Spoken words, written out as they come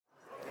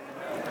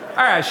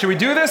All right, should we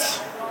do this?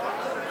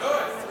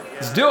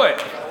 Let's do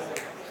it.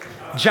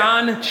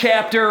 John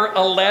chapter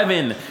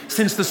 11.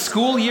 Since the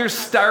school year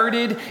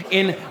started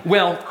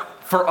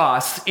for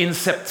us, in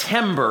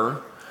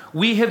September,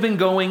 we have been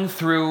going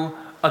through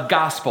a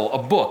gospel,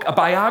 a book, a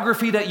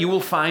biography that you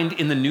will find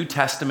in the New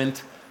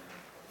Testament,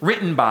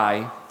 written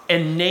by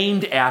and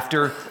named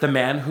after the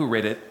man who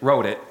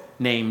wrote it,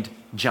 named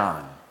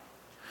John.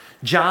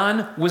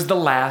 John was the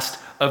last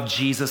of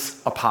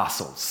Jesus'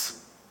 apostles.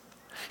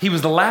 He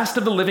was the last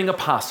of the living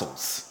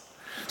apostles.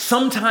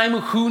 Sometime,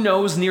 who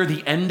knows, near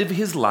the end of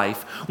his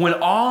life, when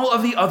all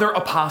of the other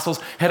apostles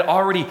had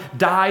already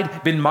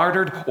died, been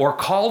martyred, or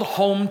called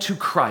home to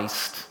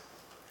Christ,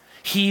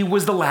 he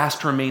was the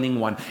last remaining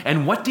one.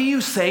 And what do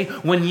you say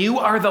when you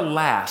are the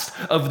last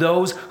of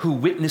those who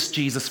witnessed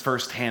Jesus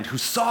firsthand, who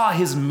saw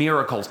his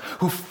miracles,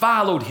 who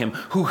followed him,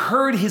 who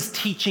heard his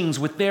teachings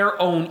with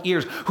their own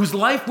ears, whose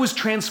life was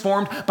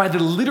transformed by the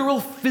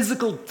literal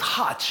physical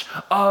touch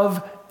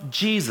of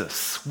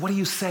Jesus? What do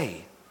you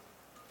say?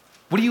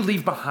 What do you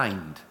leave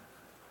behind?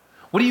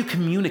 What do you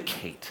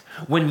communicate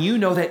when you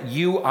know that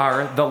you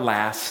are the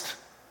last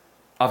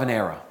of an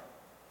era?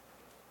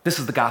 This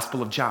is the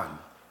Gospel of John.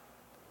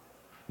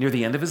 Near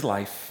the end of his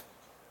life,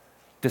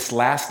 this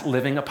last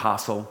living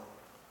apostle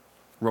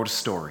wrote a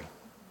story.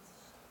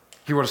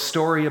 He wrote a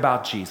story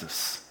about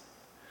Jesus.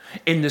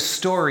 In this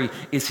story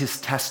is his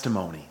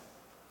testimony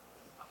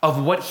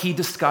of what he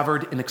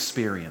discovered and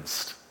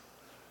experienced,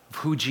 of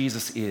who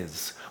Jesus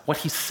is, what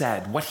he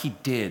said, what he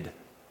did,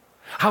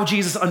 how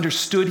Jesus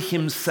understood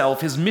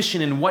himself, his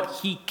mission, and what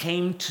he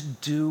came to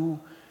do,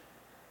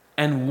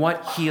 and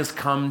what he has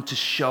come to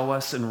show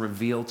us and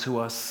reveal to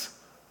us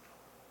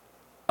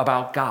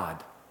about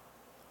God.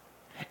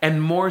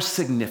 And more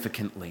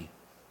significantly,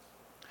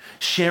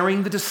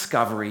 sharing the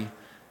discovery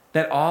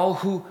that all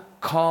who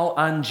call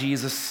on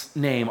Jesus'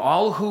 name,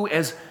 all who,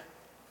 as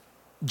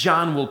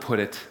John will put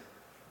it,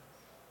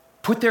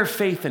 put their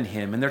faith in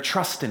him and their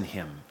trust in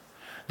him,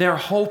 their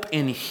hope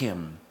in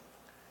him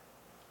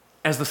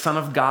as the Son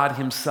of God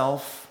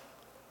himself,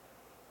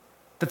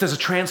 that there's a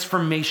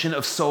transformation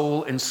of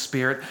soul and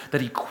spirit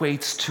that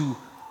equates to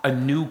a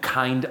new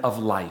kind of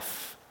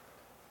life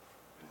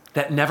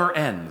that never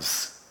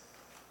ends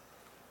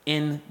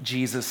in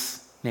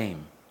Jesus'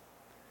 name.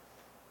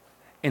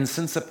 And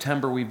since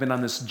September, we've been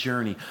on this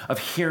journey of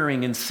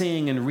hearing and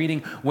seeing and reading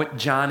what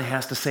John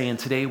has to say. And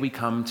today we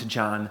come to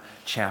John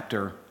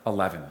chapter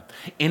 11.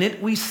 In it,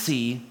 we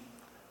see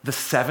the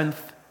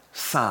seventh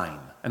sign.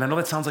 And I know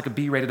that sounds like a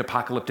B-rated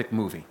apocalyptic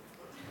movie.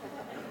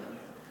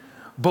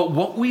 But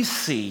what we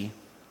see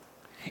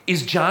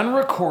is John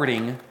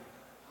recording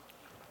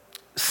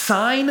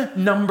sign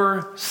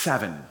number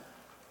 7,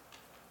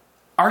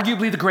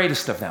 arguably the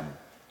greatest of them,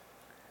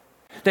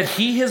 that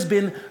he has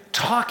been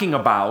talking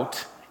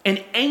about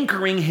and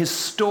anchoring his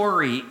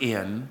story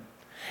in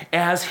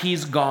as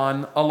he's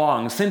gone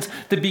along. Since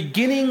the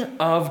beginning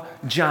of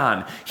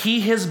John,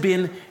 he has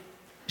been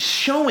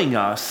showing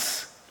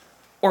us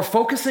or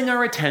focusing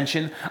our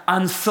attention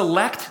on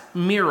select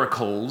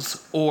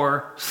miracles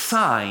or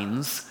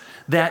signs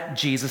that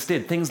Jesus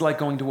did. Things like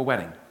going to a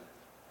wedding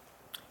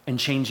and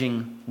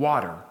changing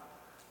water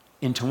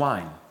into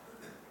wine.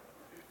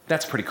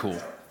 That's pretty cool.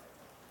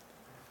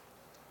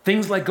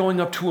 Things like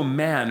going up to a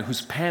man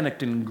who's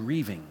panicked and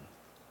grieving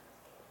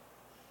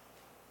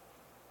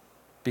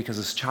because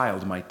his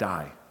child might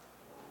die.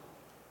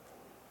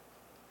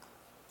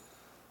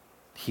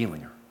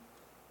 Healing her.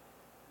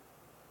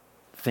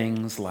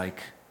 Things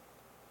like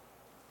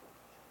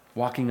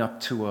walking up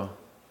to a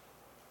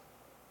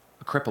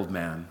crippled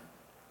man,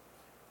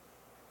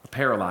 a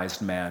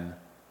paralyzed man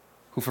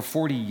who for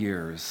 40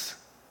 years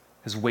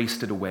has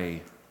wasted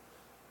away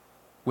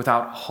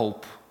without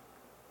hope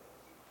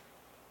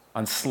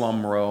on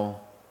Slum Row,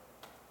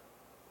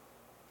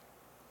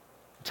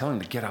 telling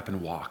him to get up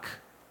and walk.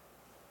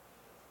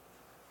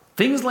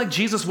 Things like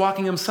Jesus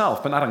walking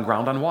himself, but not on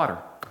ground, on water.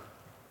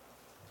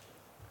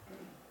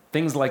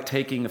 Things like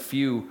taking a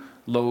few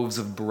loaves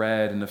of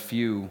bread and a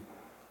few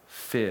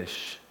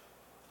fish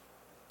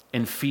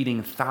and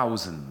feeding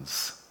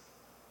thousands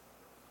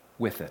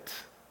with it.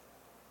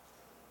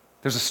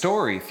 There's a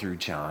story through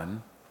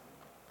John,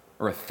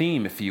 or a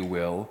theme, if you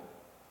will,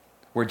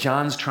 where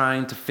John's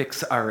trying to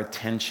fix our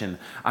attention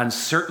on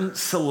certain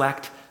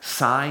select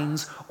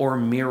signs or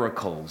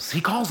miracles.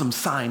 He calls them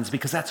signs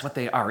because that's what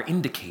they are,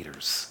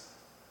 indicators.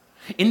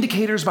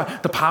 Indicators by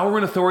the power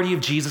and authority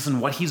of Jesus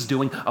and what he's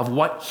doing, of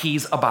what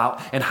he's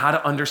about, and how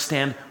to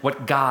understand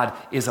what God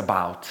is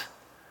about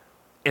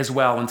as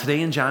well. And today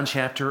in John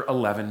chapter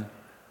 11,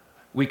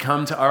 we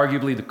come to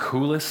arguably the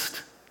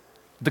coolest,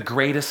 the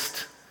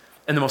greatest,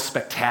 and the most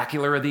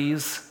spectacular of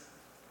these,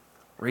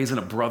 raising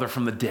a brother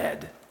from the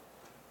dead.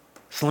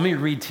 So let me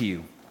read to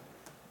you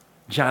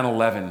John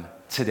 11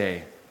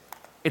 today.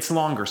 It's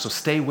longer, so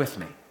stay with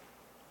me.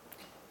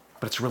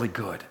 But it's really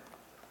good.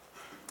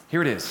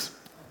 Here it is.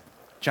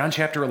 John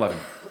chapter 11.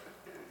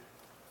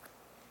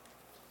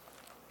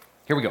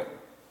 Here we go.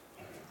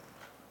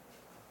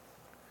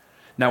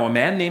 Now a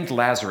man named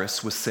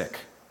Lazarus was sick.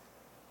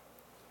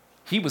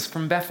 He was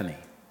from Bethany,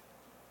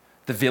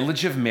 the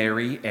village of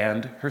Mary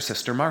and her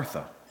sister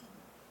Martha.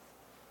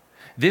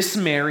 This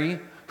Mary,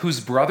 whose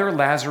brother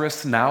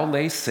Lazarus now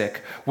lay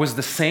sick, was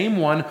the same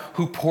one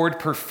who poured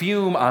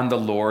perfume on the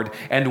Lord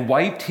and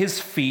wiped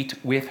his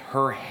feet with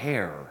her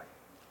hair.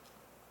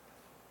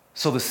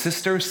 So the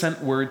sister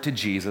sent word to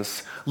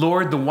Jesus,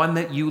 "Lord, the one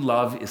that you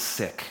love is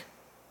sick."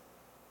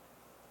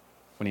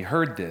 When he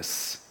heard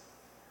this,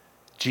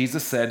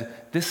 Jesus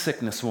said, "This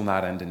sickness will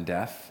not end in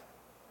death.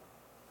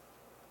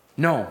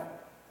 No,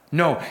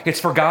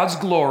 it's for God's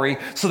glory,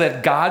 so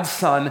that God's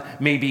Son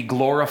may be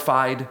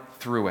glorified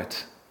through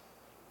it."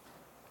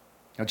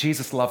 Now,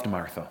 Jesus loved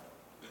Martha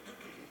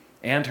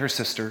and her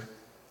sister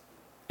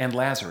and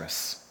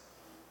Lazarus.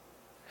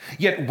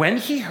 Yet when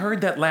he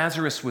heard that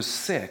Lazarus was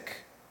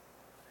sick,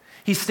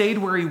 he stayed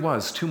where he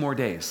was 2 more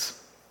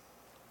days.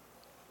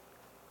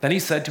 Then he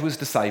said to his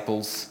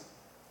disciples,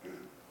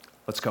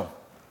 Let's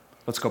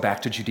go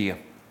back to Judea."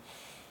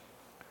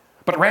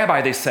 "But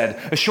Rabbi," they said,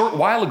 "a short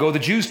while ago the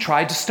Jews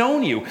tried to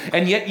stone you,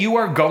 and yet you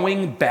are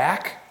going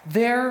back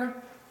there?"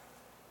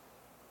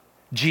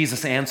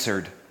 Jesus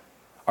answered,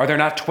 "Are there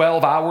not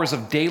 12 hours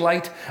of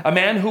daylight? A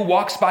man who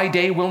walks by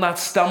day will not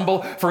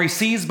stumble, for he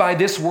sees by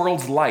this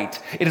world's light.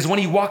 It is when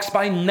he walks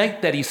by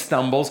night that he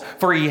stumbles,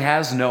 for he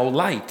has no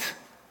light."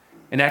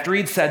 And after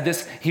he'd said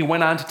this, he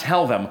went on to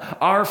tell them,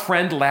 "Our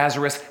friend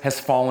Lazarus has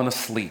fallen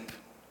asleep,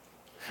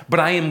 but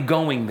I am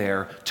going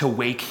there to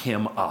wake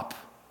him up."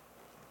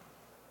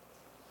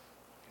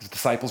 His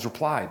disciples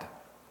replied,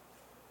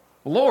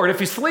 "Lord,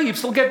 if he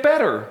sleeps, he'll get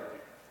better."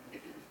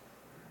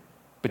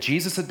 But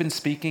Jesus had been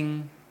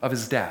speaking of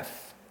his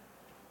death,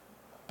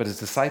 but his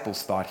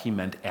disciples thought he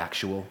meant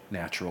actual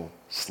natural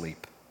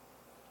sleep.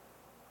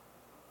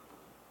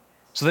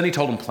 So then he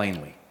told them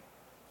plainly,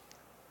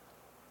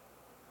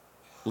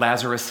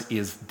 "Lazarus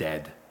is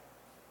dead.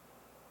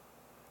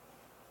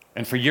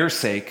 And for your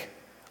sake,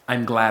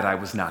 I'm glad I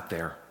was not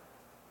there,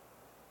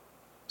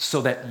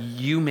 so that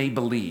you may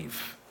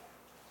believe.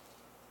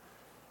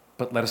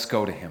 But let us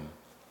go to him."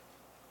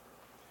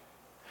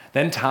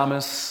 Then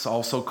Thomas,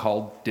 also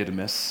called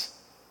Didymus,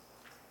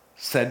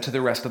 said to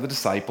the rest of the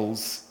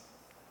disciples,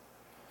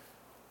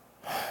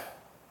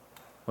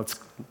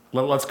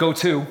 Let's go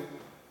too,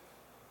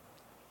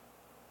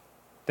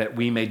 that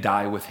we may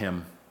die with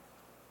him."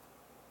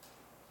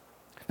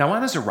 Now,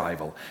 on his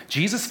arrival,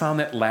 Jesus found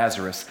that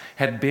Lazarus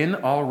had been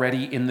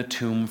already in the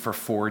tomb for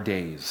 4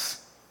 days.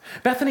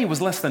 Bethany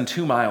was less than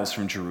 2 miles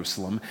from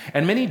Jerusalem,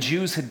 and many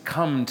Jews had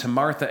come to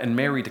Martha and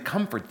Mary to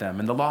comfort them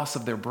in the loss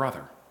of their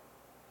brother.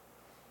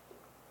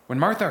 When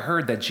Martha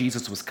heard that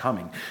Jesus was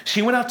coming,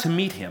 she went out to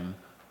meet him,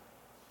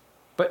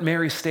 but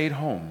Mary stayed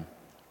home.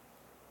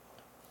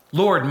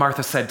 "Lord,"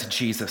 Martha said to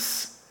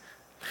Jesus,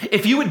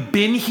 "if you had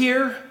been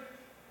here,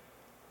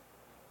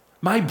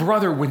 my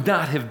brother would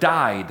not have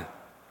died.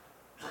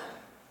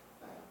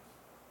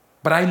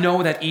 But I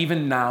know that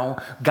even now,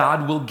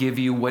 God will give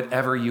you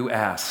whatever you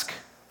ask."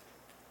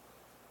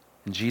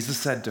 And Jesus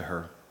said to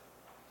her,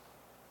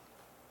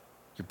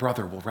 "Your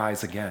brother will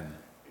rise again."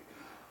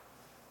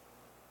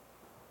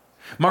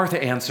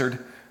 Martha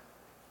answered,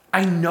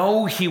 "I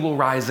know he will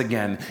rise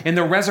again in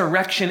the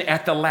resurrection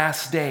at the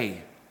last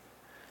day."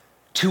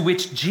 To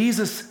which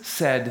Jesus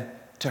said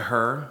to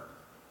her,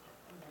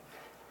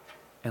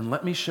 "And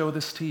let me show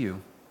this to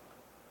you.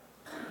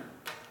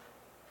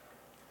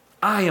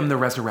 I am the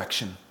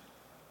resurrection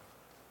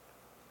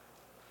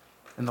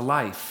and the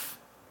life.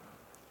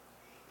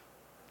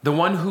 The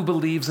one who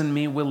believes in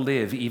me will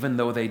live even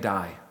though they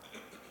die.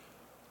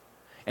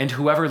 And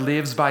whoever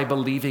lives by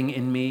believing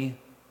in me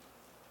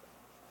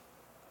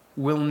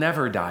will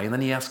never die." And then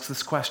he asks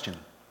this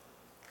question: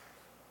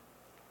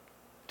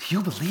 "Do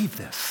you believe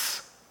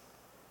this?"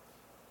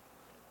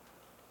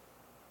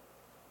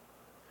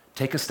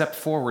 Take a step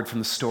forward from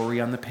the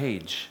story on the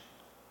page.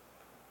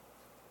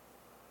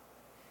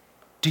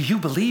 Do you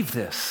believe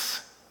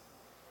this?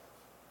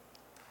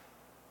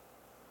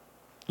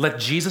 Let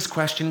Jesus'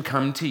 question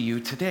come to you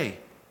today.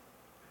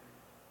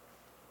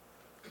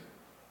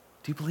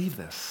 Do you believe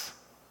this?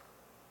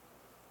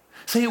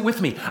 Say it with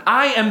me.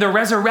 I am the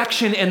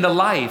resurrection and the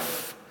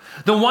life.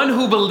 The one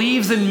who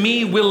believes in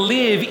me will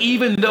live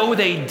even though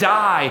they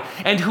die,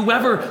 and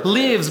whoever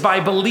lives by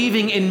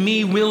believing in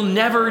me will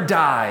never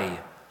die.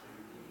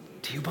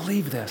 Do you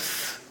believe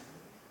this?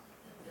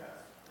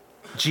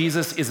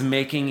 Jesus is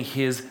making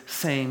his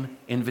same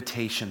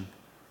invitation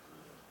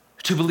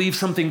to believe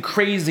something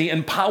crazy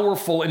and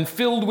powerful and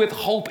filled with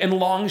hope and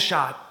long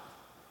shot.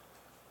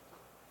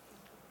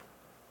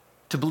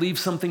 To believe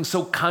something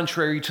so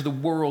contrary to the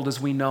world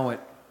as we know it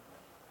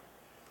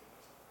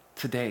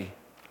today.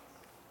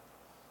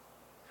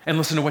 And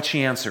listen to what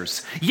she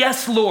answers.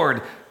 "Yes,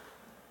 Lord,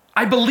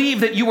 I believe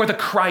that you are the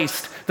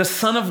Christ, the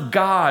Son of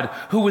God,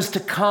 who is to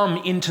come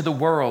into the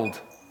world."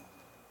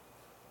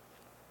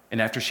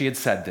 And after she had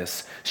said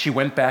this, she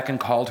went back and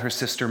called her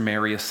sister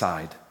Mary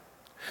aside.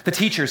 "The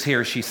teacher's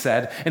here," she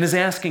said, "and is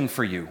asking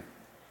for you."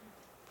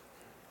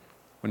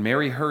 When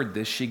Mary heard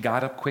this, she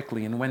got up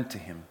quickly and went to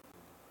him.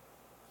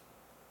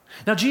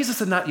 Now Jesus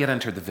had not yet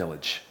entered the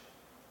village,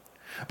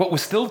 but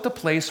was still at the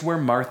place where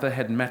Martha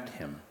had met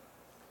him.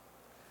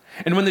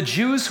 And when the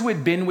Jews who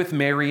had been with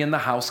Mary in the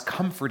house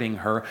comforting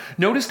her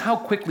noticed how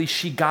quickly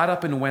she got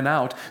up and went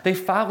out, they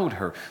followed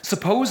her,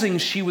 supposing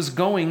she was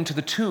going to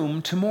the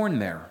tomb to mourn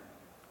there.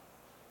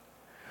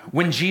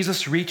 When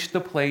Mary reached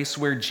the place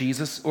where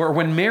Jesus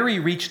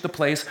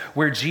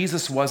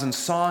was and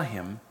saw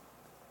him,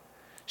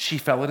 she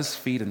fell at his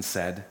feet and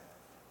said,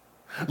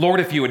 "Lord,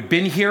 if you had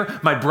been here,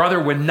 my brother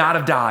would not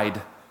have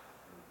died."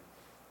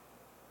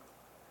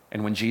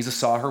 And when Jesus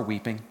saw her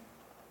weeping,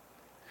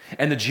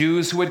 and the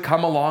Jews who had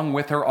come along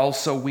with her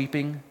also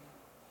weeping,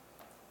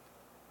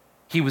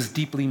 he was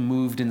deeply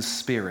moved in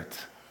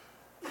spirit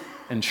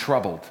and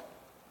troubled.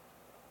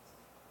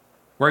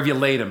 "Where have you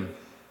laid him?"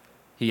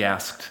 he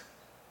asked.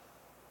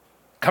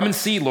 "Come and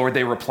see, Lord,"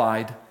 they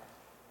replied.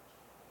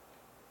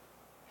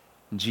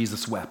 And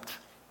Jesus wept.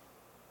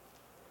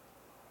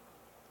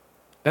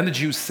 Then the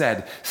Jews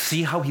said,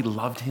 "See how he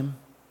loved him?"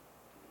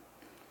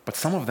 But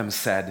some of them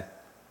said,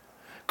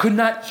 "Could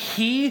not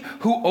he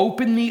who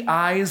opened the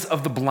eyes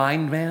of the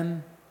blind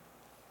man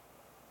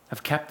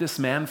have kept this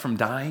man from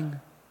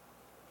dying?"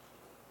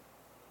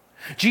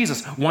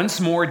 Jesus, once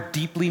more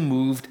deeply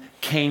moved,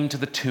 came to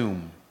the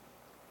tomb.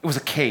 It was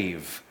a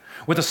cave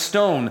with a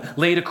stone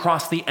laid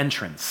across the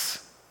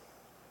entrance.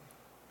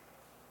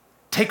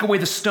 "Take away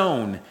the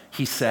stone,"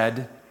 he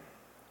said.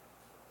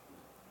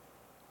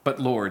 "But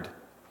Lord,"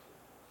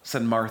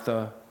 said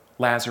Martha,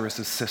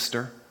 Lazarus'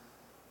 sister,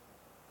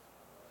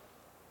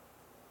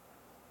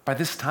 "by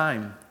this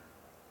time,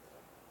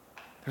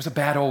 there's a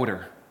bad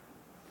odor,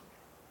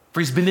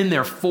 for he's been in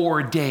there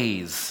 4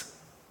 days."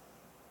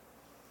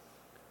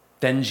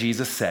 Then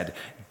Jesus said,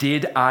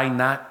 "Did I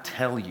not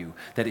tell you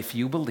that if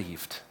you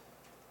believed,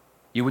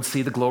 you would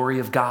see the glory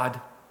of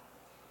God?"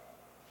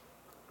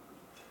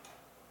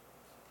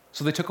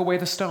 So they took away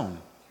the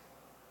stone.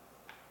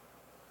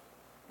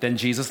 Then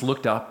Jesus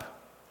looked up,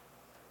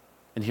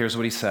 and here's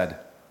what he said.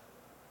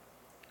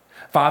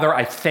 "Father,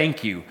 I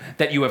thank you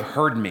that you have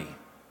heard me.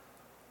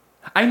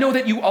 I know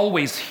that you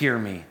always hear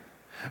me,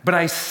 but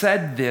I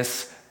said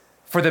this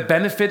for the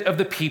benefit of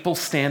the people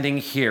standing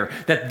here,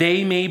 that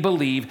they may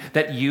believe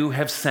that you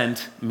have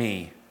sent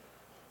me."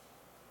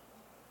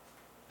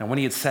 Now, when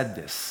he had said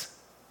this,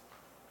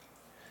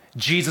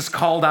 Jesus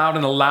called out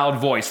in a loud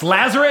voice,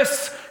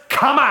 "Lazarus,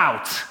 come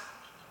out!"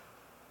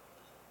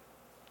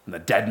 And the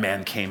dead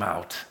man came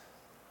out,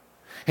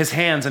 his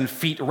hands and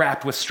feet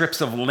wrapped with strips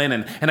of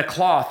linen and a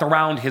cloth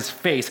around his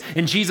face.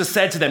 And Jesus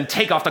said to them,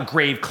 "Take off the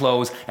grave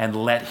clothes and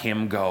let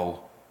him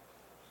go."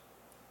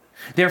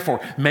 Therefore,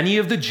 many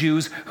of the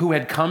Jews who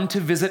had come to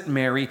visit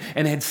Mary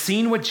and had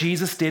seen what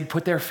Jesus did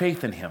put their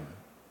faith in him.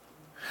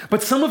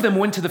 But some of them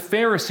went to the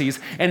Pharisees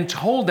and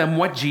told them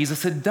what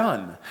Jesus had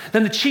done.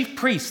 Then the chief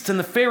priests and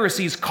the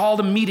Pharisees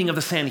called a meeting of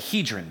the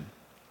Sanhedrin.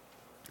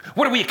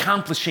 "What are we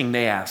accomplishing?"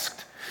 they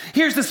asked.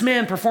 "Here's this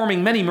man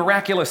performing many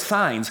miraculous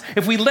signs.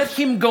 If we let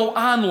him go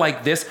on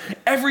like this,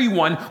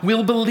 everyone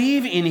will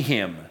believe in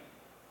him,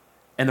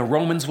 and the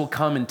Romans will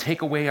come and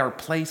take away our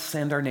place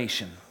and our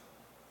nation."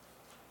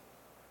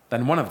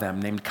 Then one of them,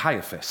 named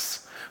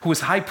Caiaphas, who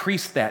was high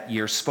priest that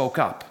year, spoke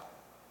up.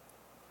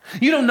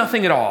 "You know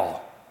nothing at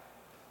all.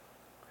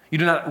 You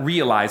do not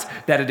realize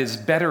that it is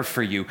better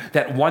for you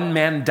that one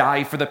man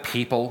die for the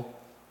people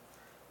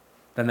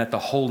than that the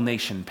whole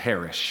nation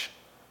perish."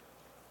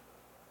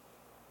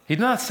 He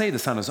did not say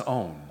this on his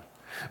own,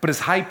 but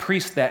as high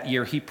priest that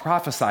year, he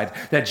prophesied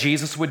that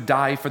Jesus would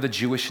die for the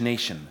Jewish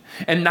nation,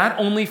 and not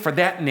only for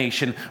that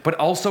nation, but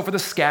also for the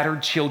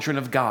scattered children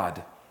of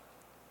God,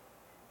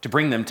 to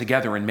bring them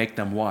together and make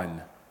them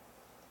one.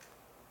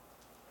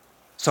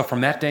 So from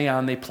that day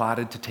on, they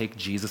plotted to take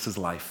Jesus'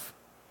 life.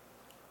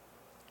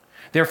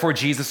 Therefore,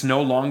 Jesus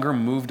no longer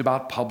moved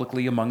about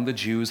publicly among the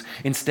Jews.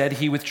 Instead,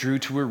 he withdrew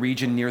to a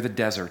region near the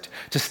desert,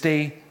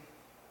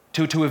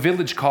 to a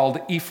village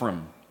called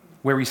Ephraim,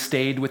 where he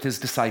stayed with his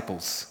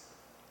disciples.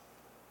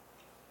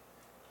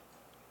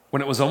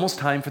 When it was almost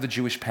time for the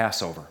Jewish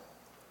Passover,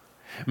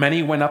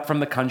 many went up from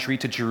the country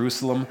to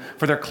Jerusalem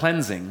for their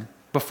cleansing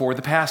before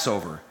the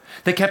Passover.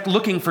 They kept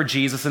looking for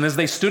Jesus, and as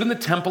they stood in the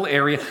temple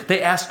area,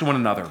 they asked one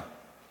another,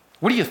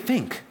 "What do you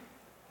think?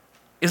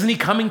 Isn't he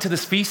coming to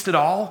this feast at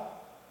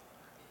all?"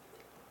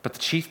 But the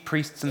chief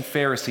priests and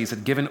Pharisees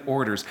had given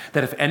orders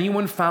that if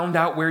anyone found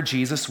out where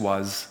Jesus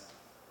was,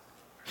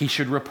 he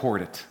should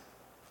report it,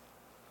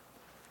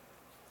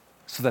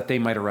 so that they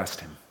might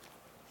arrest him.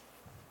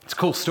 It's a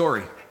cool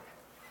story,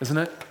 isn't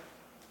it?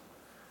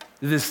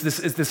 This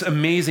is this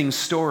amazing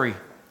story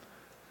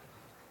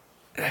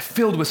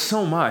filled with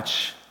so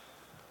much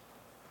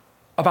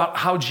about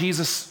how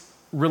Jesus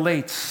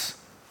relates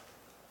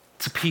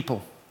to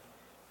people,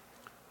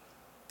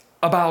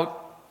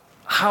 about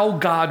how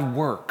God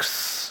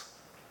works,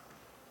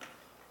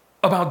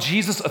 about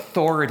Jesus'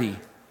 authority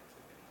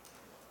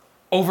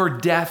over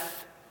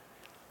death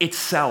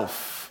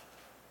itself,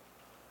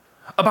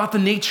 about the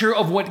nature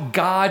of what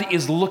God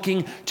is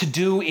looking to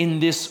do in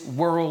this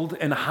world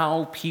and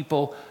how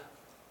people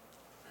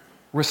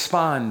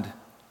respond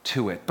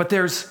to it. But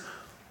there's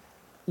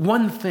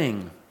one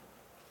thing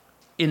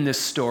in this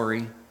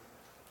story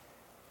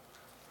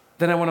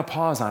that I want to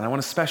pause on. I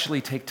want to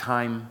especially take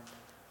time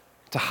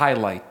to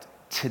highlight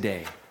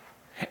today.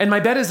 And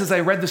my bet is as I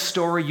read the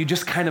story, you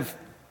just kind of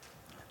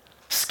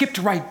skipped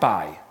right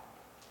by.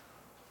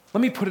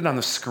 Let me put it on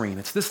the screen.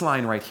 It's this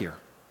line right here.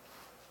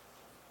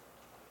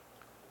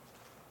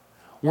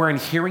 Where on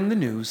hearing the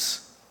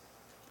news,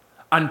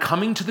 on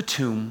coming to the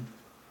tomb,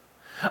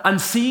 on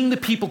seeing the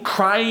people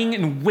crying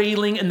and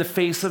wailing in the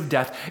face of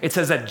death, it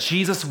says that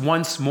Jesus,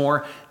 once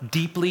more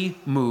deeply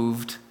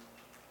moved,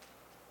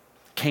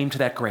 came to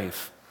that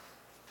grave.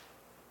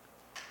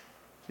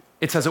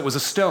 It says it was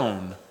a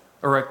stone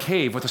or a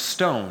cave with a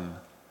stone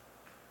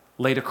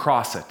laid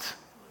across it.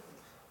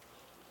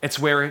 It's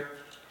where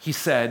he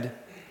said,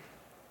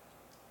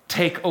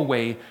 take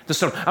away the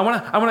stone. I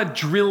want to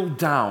drill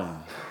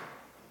down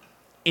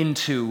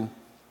into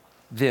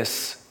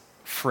this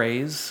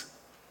phrase,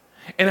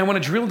 and I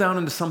want to drill down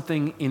into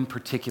something in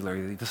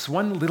particular. This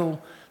one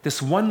little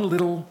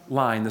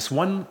line, this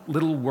one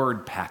little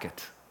word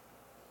packet.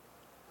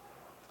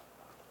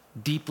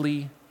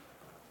 Deeply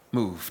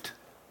moved.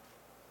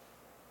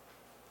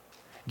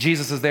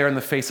 Jesus is there in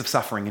the face of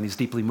suffering, and he's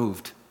deeply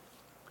moved.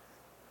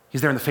 He's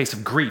there in the face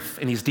of grief,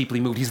 and he's deeply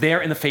moved. He's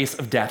there in the face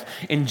of death,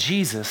 and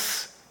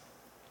Jesus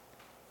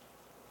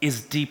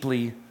is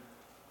deeply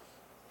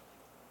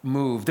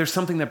moved. There's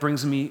something that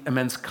brings me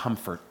immense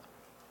comfort,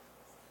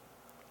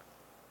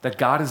 that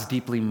God is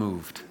deeply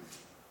moved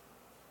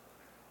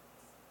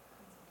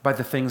by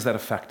the things that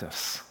affect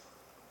us.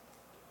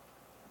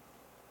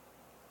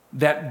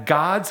 That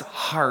God's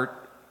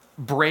heart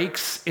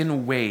breaks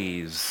in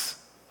ways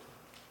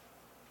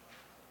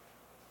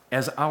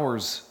as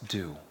ours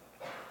do.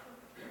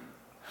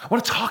 I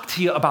want to talk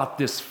to you about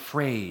this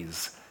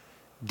phrase,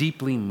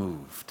 deeply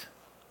moved.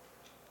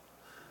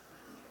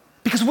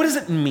 Because what does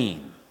it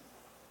mean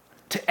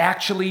to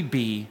actually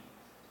be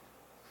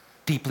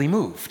deeply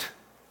moved?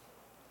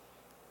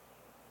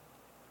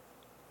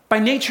 By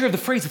nature of the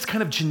phrase, it's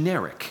kind of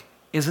generic,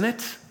 isn't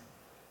it?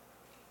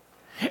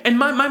 And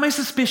my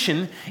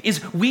suspicion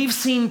is we've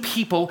seen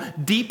people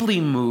deeply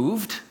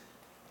moved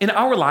in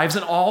our lives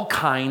in all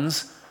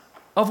kinds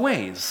of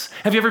ways.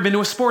 Have you ever been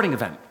to a sporting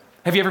event?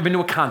 Have you ever been to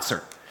a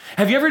concert?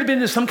 Have you ever been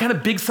to some kind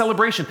of big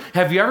celebration?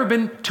 Have you ever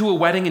been to a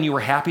wedding and you were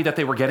happy that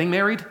they were getting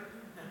married?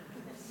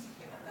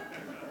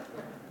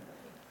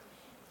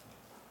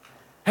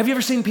 Have you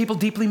ever seen people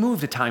deeply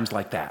moved at times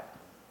like that?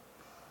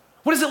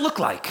 What does it look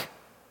like?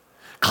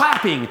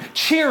 Clapping,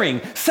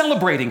 cheering,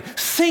 celebrating,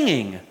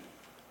 singing.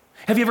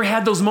 Have you ever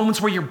had those moments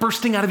where you're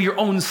bursting out of your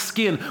own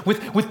skin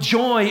with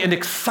joy and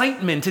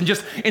excitement and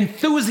just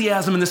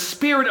enthusiasm in the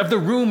spirit of the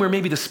room, or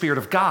maybe the Spirit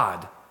of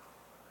God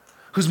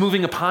who's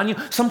moving upon you?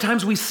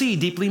 Sometimes we see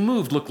deeply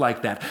moved look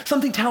like that.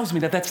 Something tells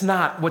me that that's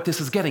not what this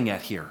is getting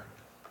at here.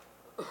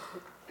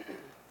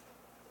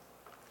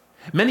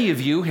 Many of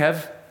you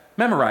have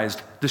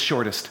memorized the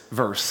shortest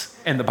verse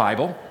in the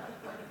Bible.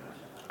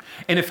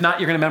 And if not,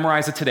 you're going to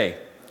memorize it today.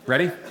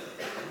 Ready?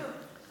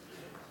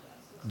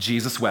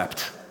 Jesus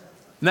wept.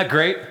 Isn't that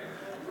great?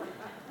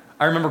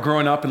 I remember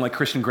growing up in like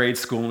Christian grade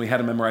school and we had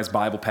to memorize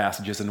Bible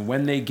passages, and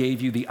when they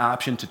gave you the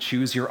option to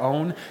choose your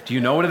own, do you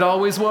know what it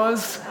always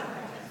was?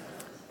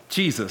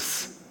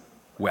 Jesus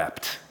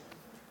wept.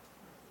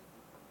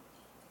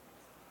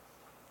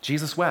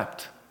 Jesus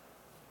wept.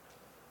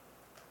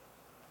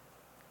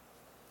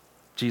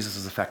 Jesus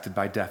is affected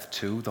by death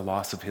too, the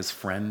loss of his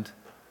friend,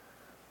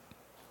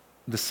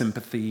 the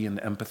sympathy and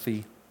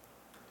empathy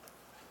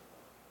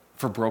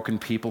for broken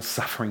people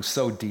suffering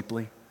so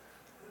deeply,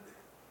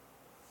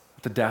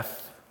 the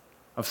death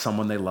of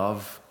someone they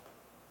love.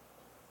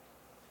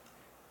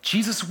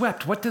 Jesus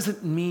wept. What does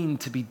it mean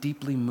to be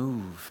deeply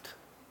moved?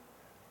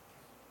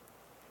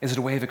 Is it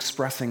a way of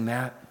expressing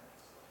that?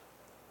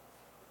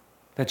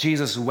 That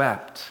Jesus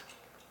wept,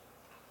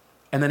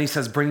 and then he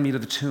says, bring me to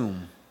the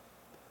tomb.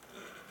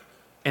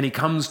 And he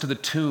comes to the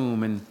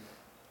tomb, and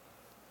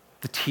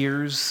the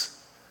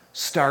tears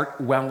start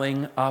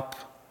welling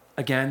up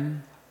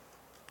again.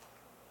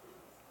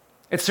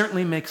 It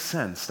certainly makes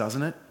sense,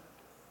 doesn't it?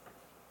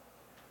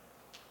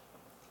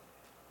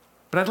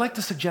 But I'd like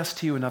to suggest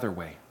to you another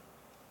way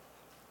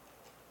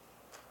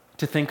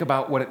to think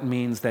about what it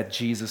means that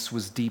Jesus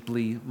was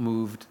deeply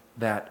moved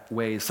that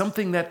way.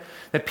 Something that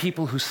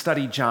people who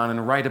study John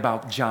and write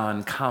about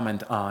John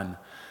comment on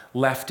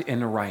left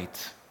and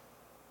right.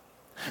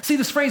 See,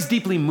 this phrase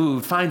deeply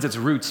moved finds its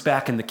roots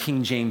back in the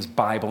King James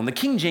Bible. And the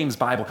King James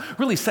Bible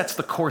really sets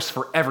the course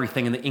for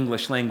everything in the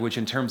English language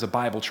in terms of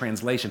Bible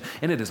translation.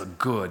 And it is a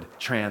good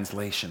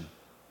translation.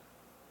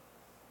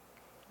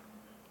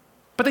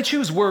 But they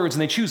choose words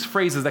and they choose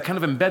phrases that kind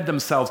of embed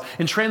themselves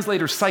in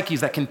translators'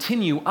 psyches that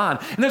continue on.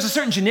 And there's a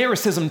certain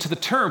genericism to the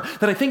term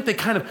that I think they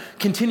kind of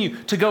continue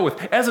to go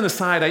with. As an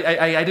aside,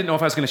 I didn't know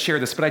if I was going to share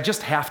this, but I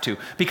just have to,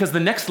 because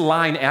the next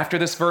line after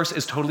this verse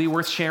is totally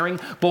worth sharing,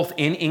 both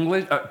in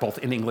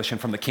English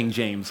and from the King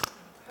James.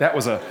 That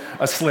was a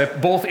slip,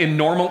 both in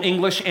normal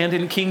English and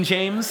in King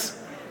James.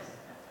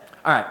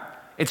 All right,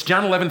 it's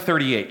John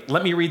 11:38.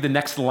 Let me read the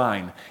next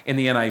line in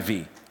the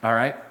NIV, all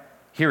right?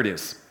 Here it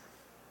is.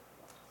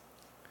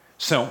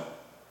 So,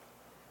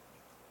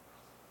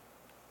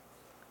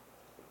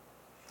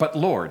 "But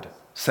Lord,"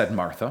 said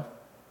Martha,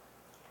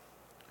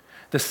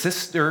 the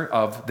sister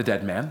of the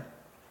dead man,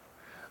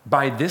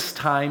 "by this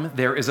time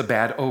there is a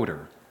bad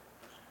odor,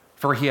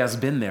 for he has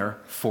been there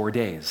 4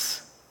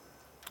 days."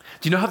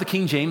 Do you know how the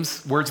King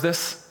James words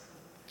this?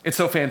 It's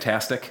so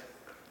fantastic.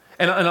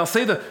 And I'll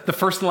say the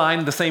first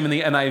line the same in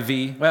the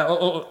NIV.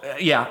 Well,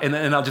 yeah,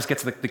 and I'll just get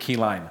to the key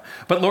line.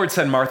 "But Lord,"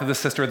 said Martha, the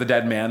sister of the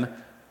dead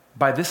man,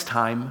 "by this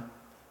time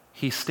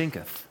he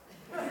stinketh."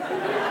 Isn't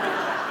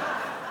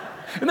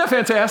that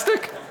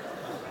fantastic?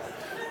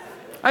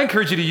 I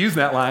encourage you to use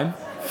that line.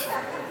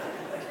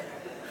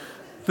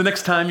 The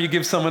next time you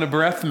give someone a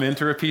breath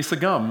mint or a piece of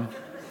gum,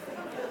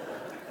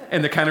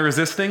 and they're kind of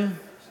resisting,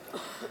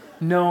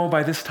 "No,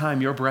 by this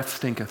time your breath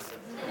stinketh."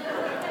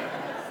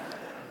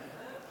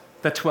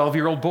 That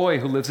 12-year-old boy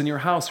who lives in your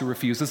house who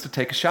refuses to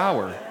take a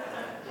shower,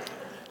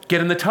 get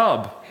in the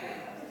tub.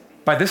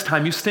 "By this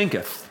time you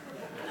stinketh."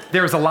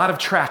 There is a lot of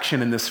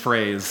traction in this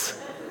phrase.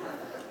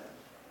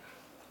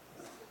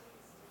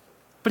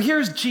 But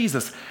here's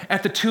Jesus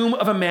at the tomb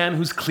of a man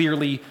who's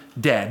clearly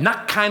dead.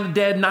 Not kind of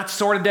dead, not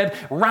sort of dead,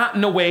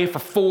 rotting away for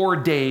 4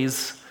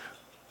 days.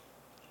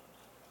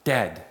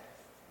 Dead.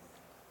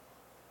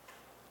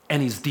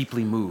 And he's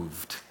deeply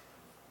moved.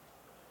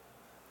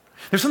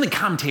 There's something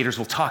commentators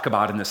will talk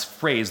about in this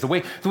phrase, the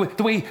way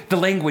the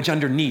language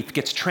underneath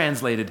gets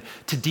translated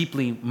to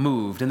deeply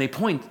moved, and they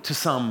point to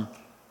some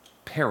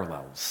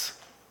parallels.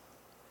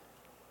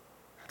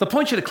 They'll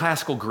point you to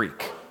classical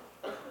Greek.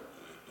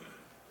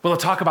 Well, they'll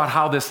talk about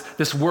how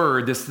this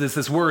word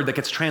that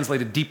gets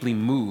translated deeply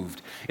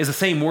moved is the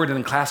same word that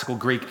in classical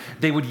Greek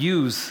they would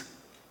use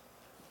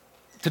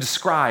to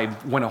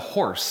describe when a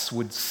horse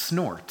would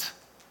snort.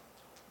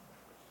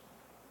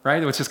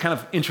 Right? Which is kind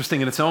of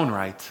interesting in its own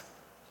right.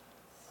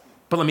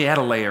 But let me add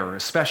a layer,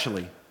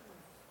 especially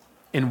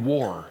in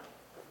war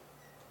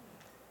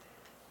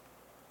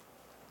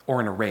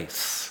or in a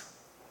race.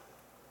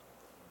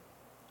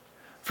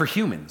 For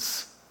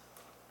humans,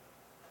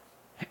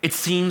 it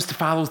seems to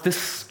follow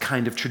this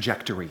kind of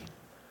trajectory.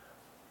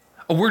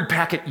 A word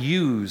packet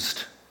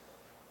used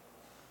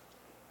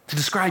to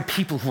describe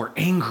people who are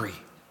angry,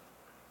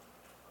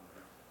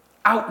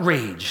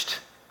 outraged,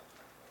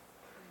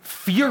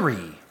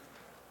 fury,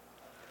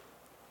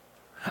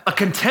 a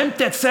contempt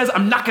that says,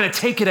 "I'm not going to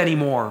take it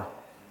anymore."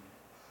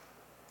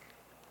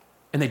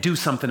 And they do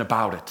something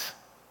about it.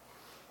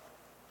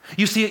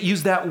 You see it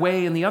used that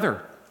way in the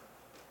other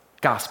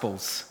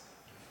Gospels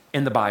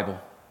in the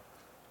Bible.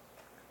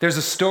 There's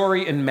a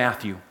story in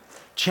Matthew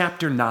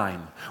chapter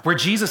 9 where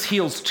Jesus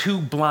heals 2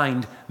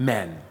 blind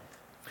men.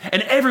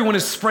 And everyone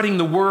is spreading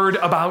the word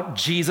about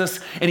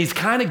Jesus, and he's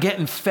kind of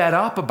getting fed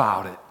up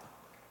about it.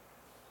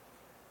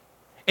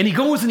 And he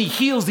goes and he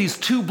heals these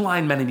 2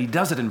 blind men, and he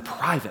does it in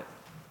private.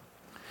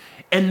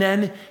 And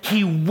then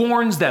he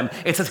warns them.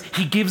 It says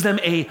he gives them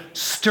a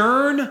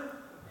stern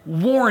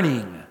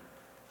warning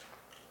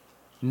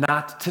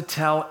not to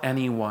tell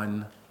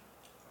anyone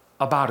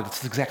about it. It's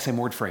the exact same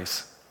word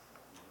phrase.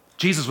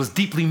 Jesus was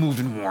deeply moved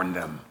and warned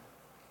them.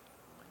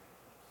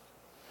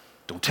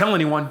 Don't tell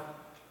anyone.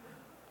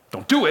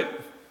 Don't do it.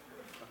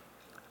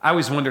 I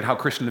always wondered how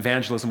Christian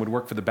evangelism would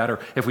work for the better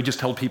if we just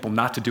told people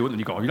not to do it, and then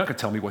you go, "Oh, you're not going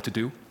to tell me what to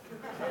do."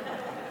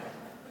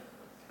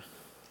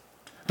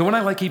 The one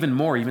I like even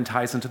more even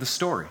ties into the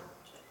story.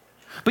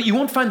 But you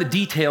won't find the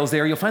details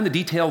there. You'll find the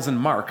details in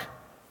Mark.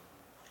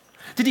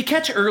 Did you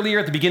catch earlier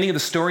at the beginning of the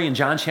story in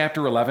John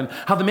chapter 11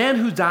 how the man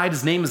who died,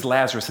 his name is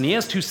Lazarus, and he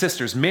has 2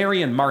 sisters,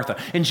 Mary and Martha,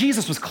 and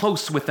Jesus was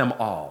close with them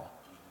all,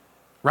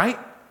 right?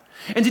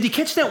 And did you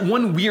catch that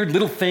one weird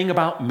little thing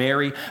about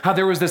Mary? How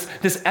there was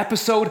this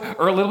episode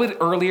or a little bit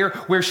earlier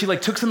where she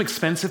took some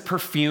expensive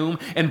perfume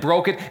and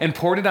broke it and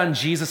poured it on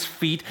Jesus'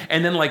 feet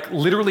and then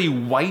literally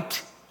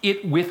wiped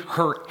it with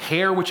her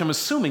hair, which I'm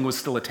assuming was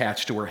still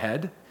attached to her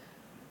head,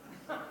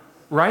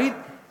 right?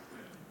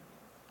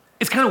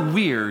 It's kind of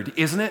weird,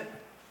 isn't it?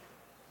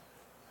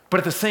 But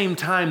at the same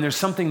time, there's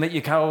something that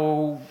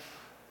there's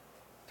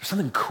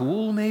something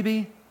cool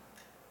maybe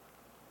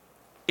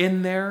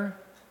in there.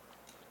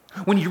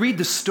 When you read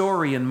the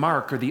story in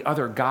Mark or the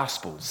other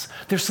Gospels,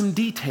 there's some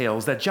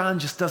details that John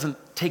just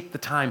doesn't take the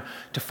time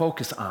to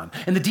focus on.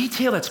 And the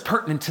detail that's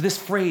pertinent to this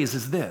phrase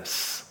is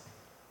this: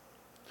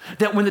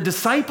 that when the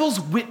disciples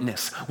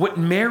witness what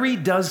Mary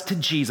does to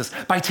Jesus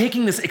by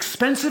taking this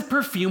expensive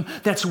perfume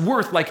that's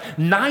worth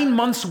 9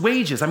 months'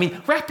 wages. I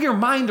mean, wrap your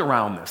mind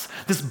around this.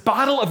 This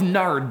bottle of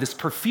nard, this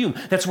perfume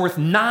that's worth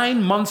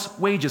 9 months'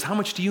 wages. How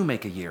much do you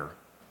make a year?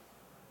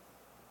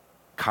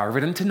 Carve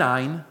it into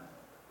 9.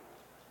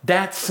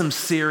 That's some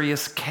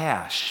serious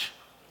cash.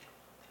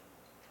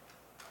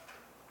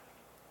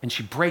 And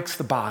she breaks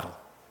the bottle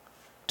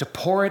to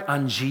pour it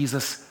on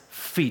Jesus'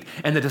 feet.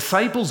 And the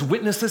disciples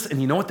witness this,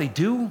 and you know what they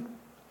do?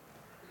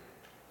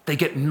 They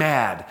get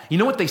mad. You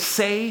know what they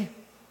say?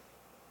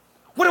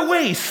 What a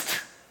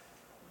waste!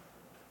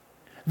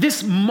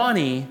 This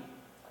money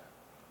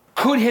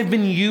could have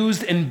been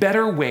used in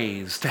better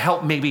ways to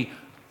help maybe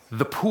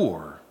the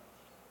poor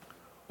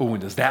Oh,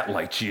 and does that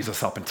light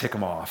Jesus up and tick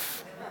him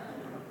off?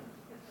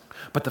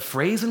 But the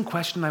phrase in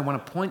question I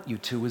want to point you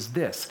to is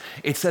this.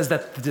 It says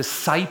that the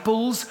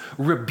disciples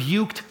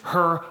rebuked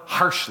her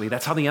harshly.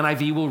 That's how the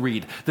NIV will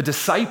read. The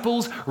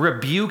disciples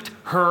rebuked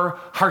her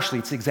harshly.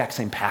 It's the exact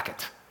same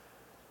packet.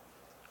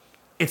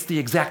 It's the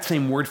exact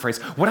same word phrase.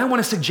 What I want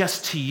to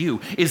suggest to you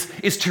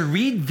is to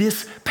read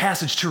this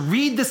passage, to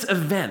read this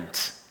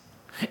event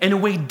in a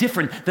way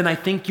different than I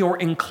think you're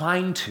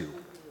inclined to.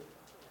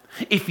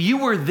 If you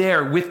were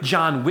there with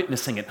John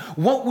witnessing it,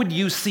 what would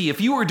you see?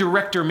 If you were a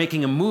director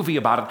making a movie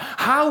about it,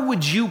 how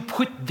would you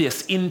put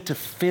this into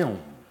film?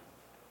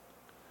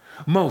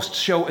 Most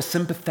show a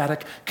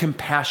sympathetic,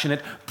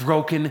 compassionate,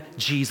 broken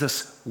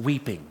Jesus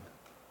weeping.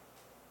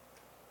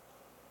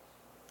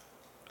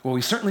 Well,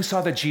 we certainly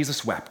saw that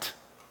Jesus wept.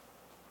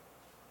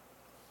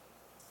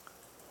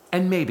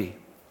 And maybe.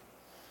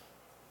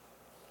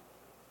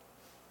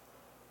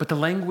 But the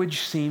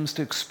language seems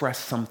to express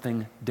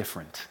something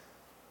different.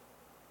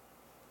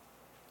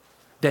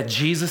 That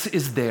Jesus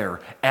is there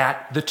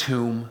at the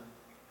tomb,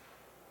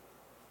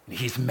 and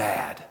he's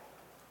mad.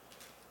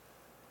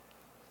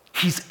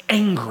 He's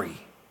angry.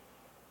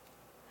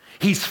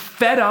 He's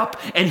fed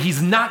up, and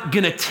he's not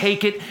going to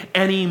take it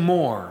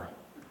anymore.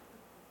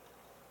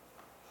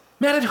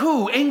 Mad at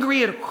who?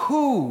 Angry at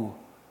who?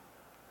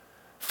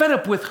 Fed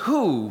up with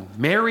who?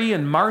 Mary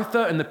and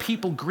Martha and the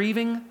people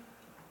grieving?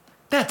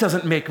 That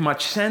doesn't make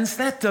much sense.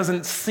 That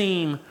doesn't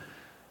seem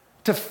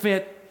to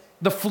fit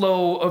the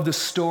flow of the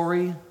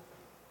story.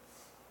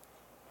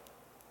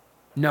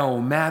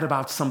 No, mad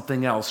about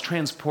something else.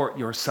 Transport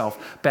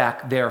yourself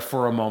back there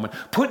for a moment.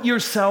 Put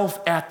yourself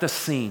at the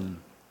scene.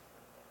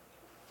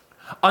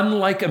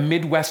 Unlike a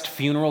Midwest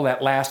funeral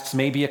that lasts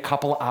maybe a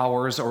couple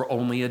hours or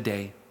only a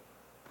day,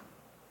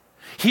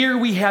 here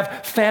we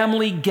have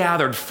family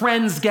gathered,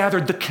 friends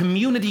gathered, the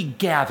community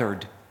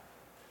gathered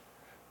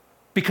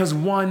because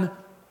one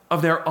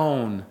of their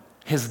own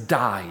has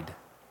died.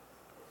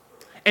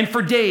 And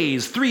for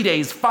days, 3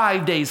 days,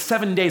 5 days,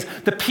 7 days,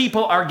 the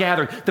people are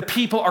gathered. The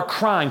people are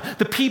crying.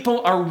 The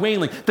people are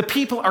wailing. The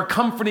people are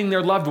comforting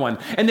their loved one.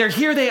 And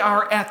here they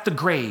are at the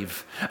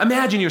grave.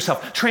 Imagine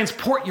yourself.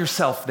 Transport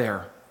yourself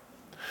there.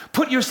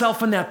 Put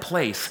yourself in that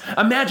place.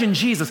 Imagine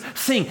Jesus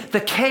seeing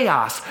the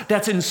chaos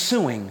that's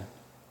ensuing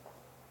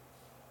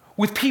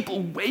with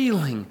people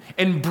wailing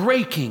and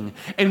breaking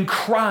and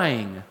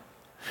crying.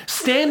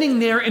 Standing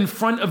there in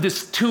front of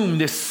this tomb,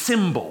 this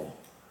symbol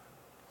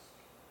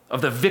of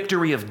the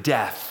victory of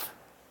death,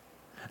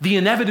 the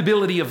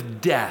inevitability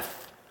of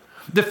death,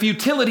 the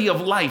futility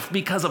of life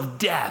because of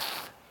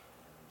death.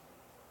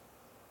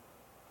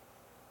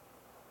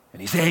 And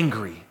he's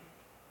angry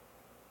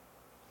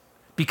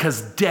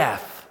because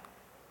death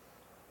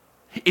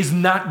is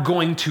not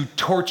going to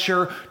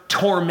torture,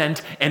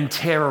 torment, and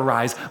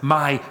terrorize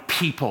my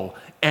people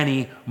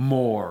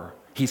anymore.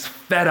 He's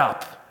fed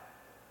up.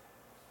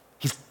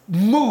 He's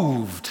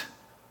moved.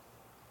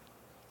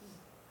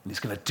 And he's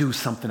going to do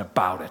something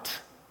about it.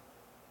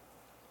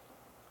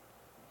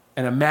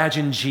 And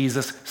imagine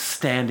Jesus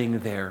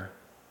standing there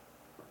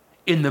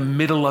in the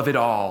middle of it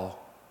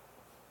all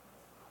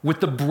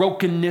with the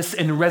brokenness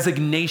and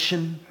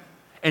resignation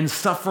and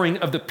suffering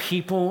of the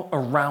people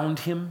around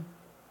him,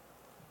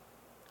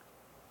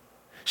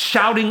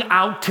 shouting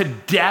out to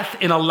death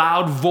in a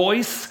loud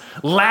voice,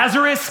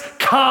 "Lazarus,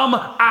 come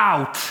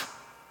out!"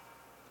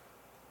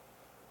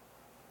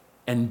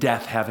 And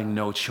death having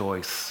no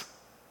choice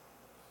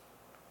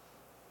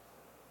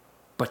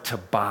but to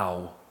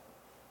bow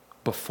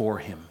before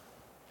him.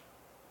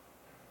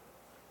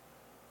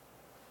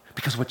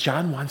 Because what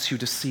John wants you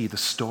to see, the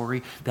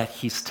story that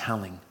he's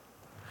telling,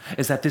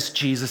 is that this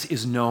Jesus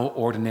is no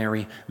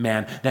ordinary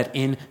man, that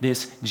in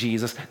this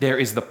Jesus there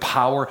is the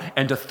power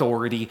and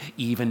authority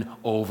even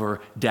over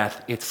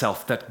death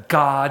itself, that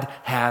God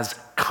has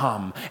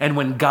come. And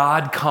when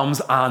God comes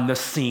on the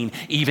scene,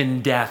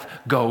 even death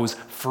goes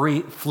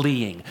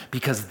fleeing,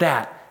 because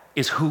that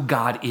is who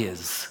God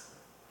is.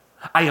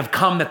 I have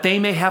come that they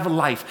may have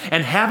life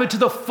and have it to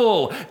the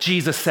full,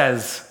 Jesus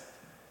says.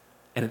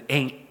 And it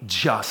ain't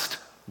just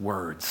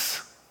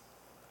words.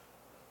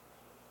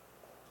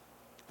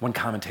 One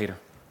commentator,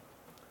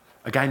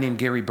 a guy named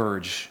Gary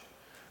Burge,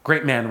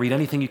 great man, read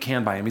anything you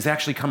can by him. He's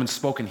actually come and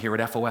spoken here at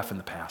FOF in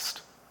the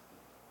past.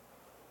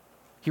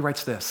 He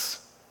writes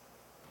this: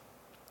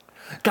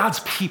 God's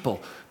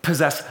people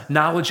possess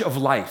knowledge of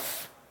life.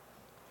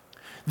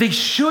 They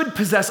should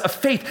possess a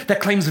faith that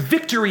claims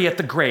victory at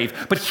the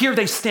grave, but here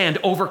they stand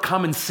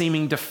overcome in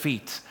seeming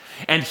defeat.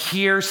 And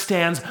here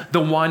stands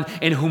the one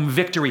in whom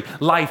victory,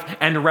 life,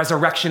 and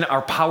resurrection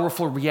are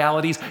powerful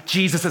realities.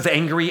 Jesus is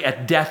angry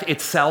at death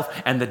itself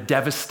and the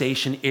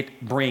devastation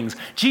it brings.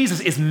 Jesus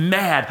is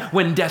mad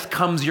when death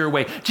comes your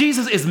way.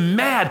 Jesus is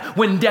mad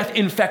when death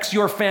infects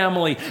your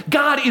family.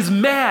 God is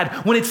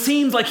mad when it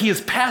seems like he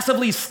is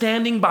passively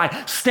standing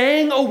by,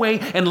 staying away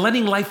and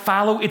letting life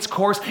follow its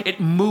course. It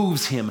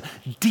moves him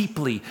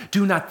deeply.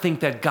 Do not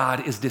think that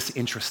God is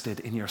disinterested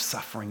in your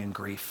suffering and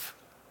grief.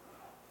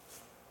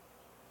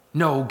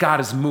 No, God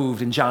is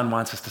moved, and John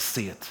wants us to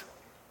see it.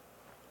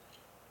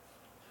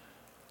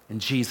 And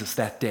Jesus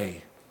that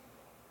day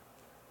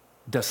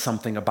does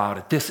something about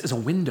it. This is a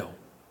window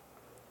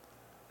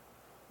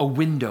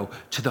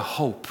to the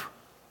hope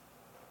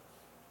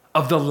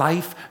of the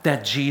life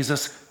that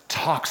Jesus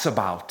talks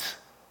about,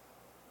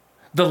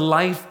 the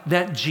life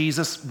that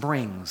Jesus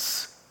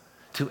brings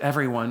to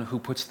everyone who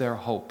puts their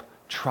hope,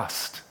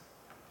 trust,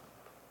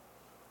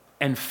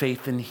 and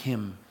faith in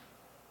him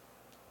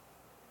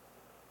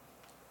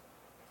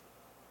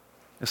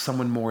as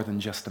someone more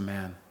than just a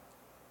man.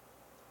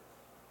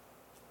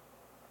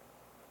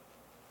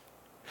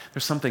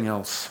 There's something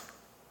else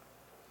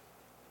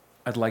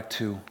I'd like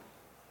to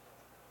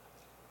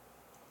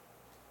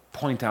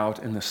point out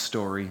in this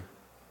story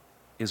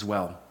as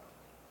well.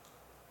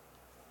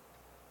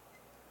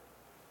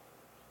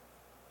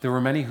 There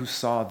were many who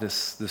saw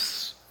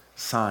this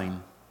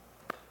sign.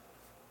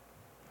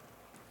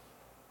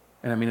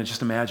 And I mean,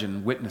 just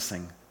imagine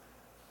witnessing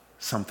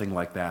something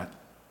like that.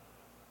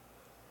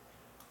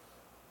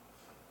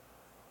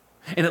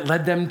 And it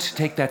led them to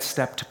take that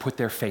step to put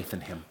their faith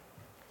in him.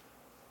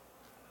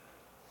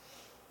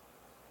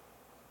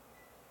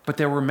 But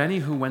there were many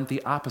who went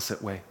the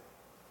opposite way.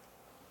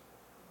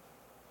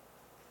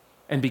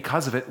 And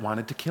because of it,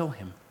 wanted to kill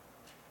him.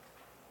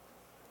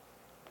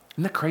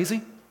 Isn't that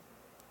crazy?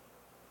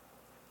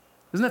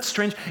 Isn't that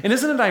strange? And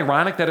isn't it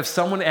ironic that if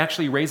someone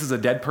actually raises a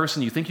dead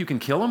person, you think you can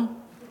kill him?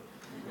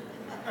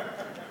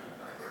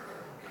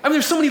 I mean,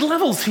 there's so many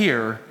levels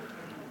here.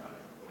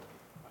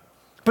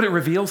 But it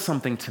reveals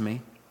something to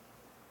me.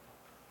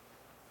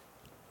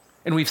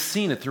 And we've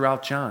seen it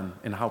throughout John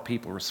in how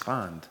people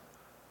respond.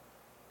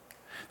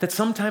 That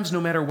sometimes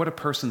no matter what a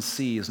person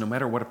sees, no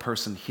matter what a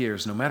person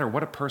hears, no matter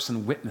what a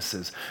person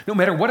witnesses, no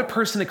matter what a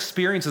person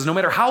experiences, no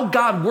matter how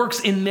God works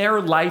in their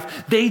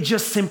life, they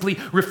just simply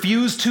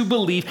refuse to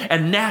believe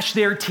and gnash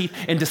their teeth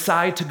and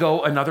decide to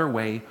go another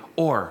way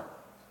or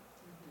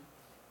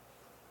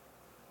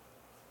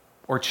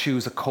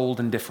choose a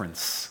cold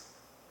indifference,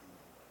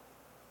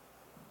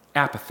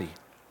 apathy,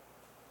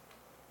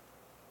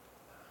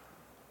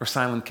 or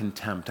silent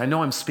contempt. I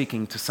know I'm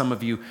speaking to some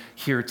of you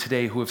here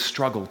today who have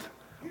struggled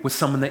with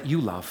someone that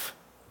you love,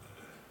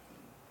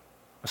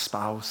 a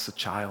spouse, a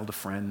child, a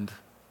friend,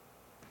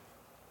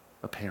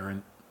 a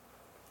parent,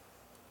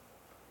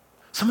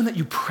 someone that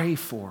you pray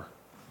for,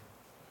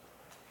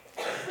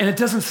 and it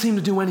doesn't seem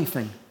to do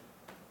anything.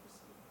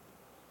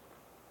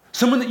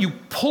 Someone that you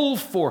pull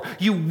for,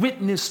 you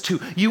witness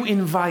to, you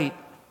invite.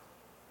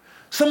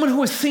 Someone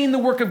who has seen the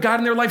work of God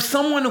in their life,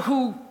 someone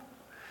who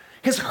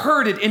has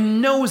heard it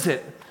and knows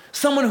it,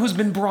 someone who's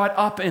been brought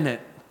up in it.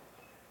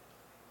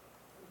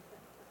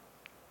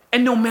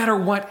 And no matter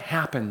what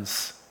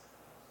happens,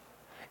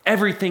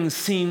 everything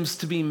seems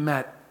to be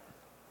met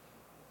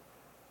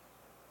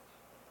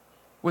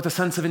with a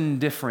sense of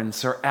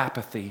indifference or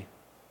apathy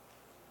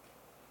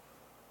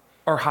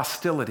or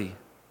hostility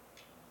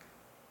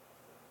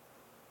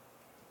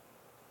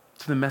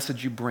to the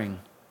message you bring.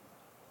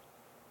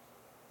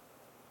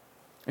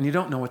 And you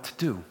don't know what to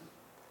do.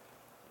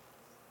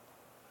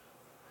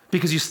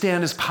 Because you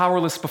stand as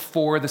powerless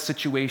before the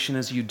situation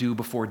as you do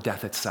before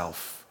death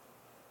itself.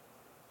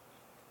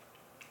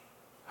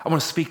 I want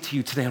to speak to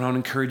you today, and I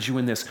want to encourage you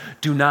in this.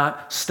 Do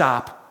not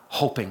stop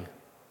hoping.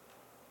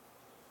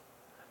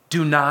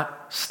 Do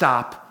not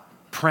stop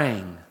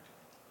praying.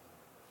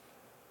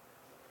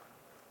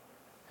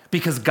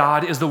 Because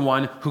God is the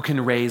one who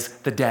can raise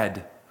the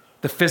dead,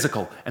 the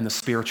physical and the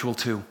spiritual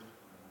too.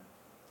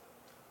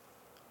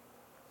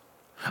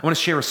 I want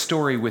to share a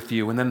story with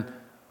you, and then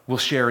we'll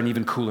share an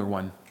even cooler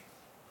one.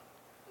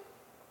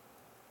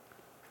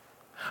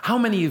 How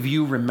many of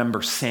you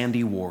remember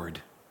Sandy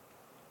Ward?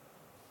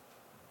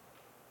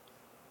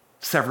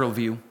 Several of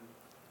you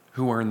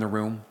who are in the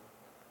room.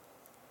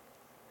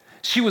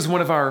 She was one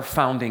of our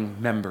founding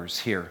members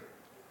here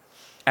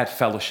at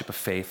Fellowship of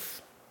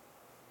Faith.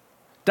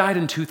 Died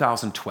in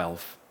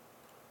 2012.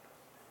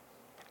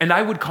 And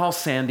I would call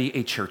Sandy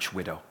a church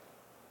widow.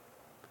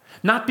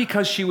 Not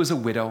because she was a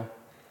widow,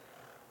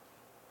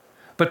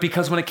 but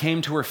because when it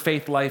came to her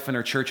faith life and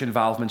her church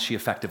involvement, she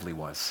effectively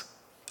was.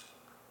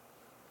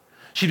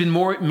 She'd been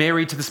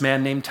married to this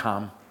man named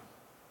Tom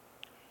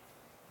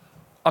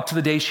up to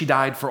the day she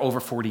died for over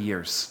 40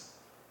 years.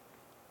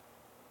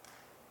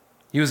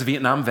 He was a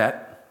Vietnam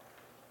vet,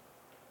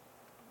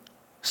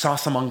 saw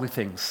some ugly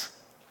things.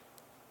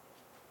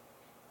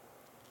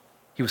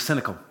 He was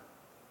cynical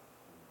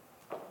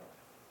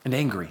and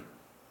angry.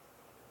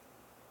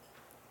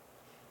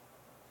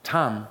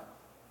 Tom,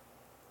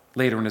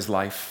 later in his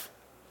life,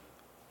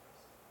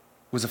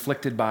 was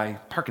afflicted by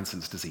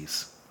Parkinson's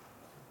disease.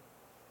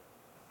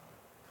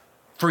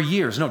 For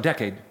years,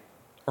 decade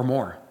or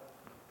more,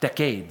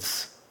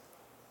 decades,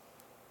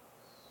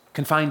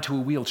 confined to a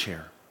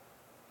wheelchair.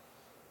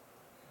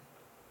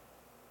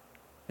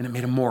 And it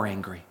made him more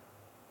angry,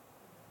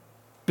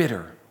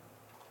 bitter,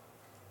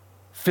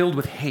 filled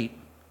with hate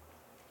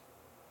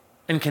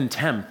and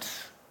contempt,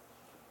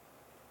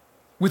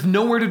 with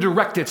nowhere to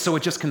direct it, so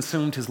it just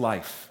consumed his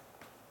life.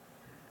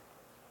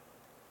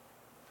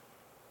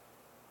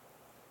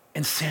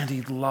 And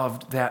Sandy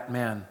loved that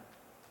man.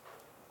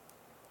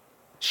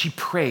 She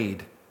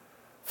prayed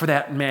for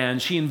that man.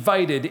 She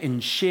invited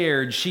and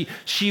shared.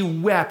 She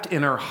wept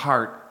in her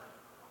heart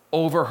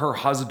over her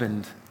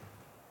husband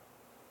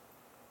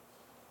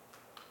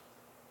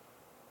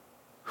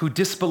who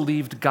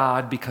disbelieved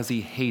God because he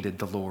hated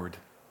the Lord.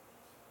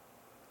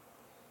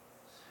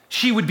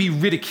 She would be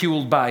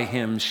ridiculed by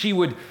him. She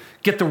would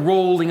get the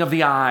rolling of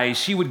the eyes.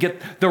 She would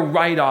get the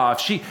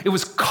write-off. It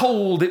was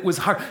cold. It was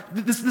hard.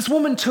 This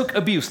woman took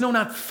abuse. No,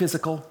 not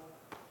physical.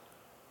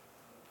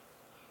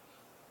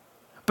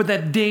 But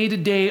that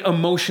day-to-day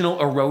emotional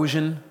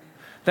erosion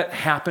that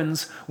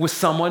happens with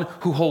someone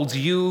who holds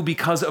you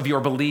because of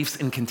your beliefs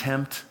in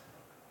contempt,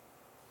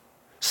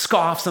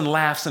 scoffs and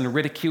laughs and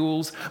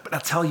ridicules. But I'll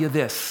tell you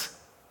this.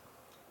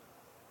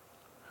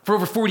 For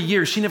over 40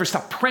 years, she never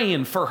stopped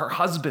praying for her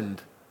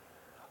husband.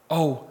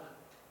 Oh,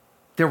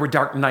 there were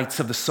dark nights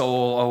of the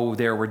soul. Oh,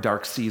 there were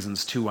dark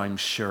seasons too, I'm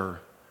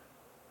sure.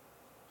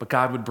 But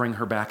God would bring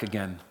her back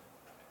again.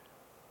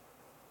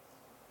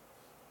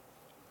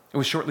 It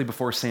was shortly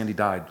before Sandy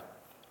died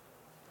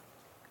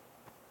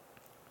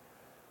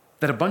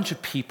that a bunch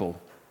of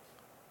people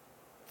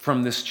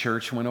from this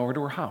church went over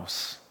to her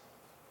house.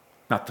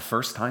 Not the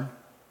first time,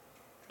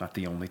 not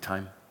the only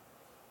time.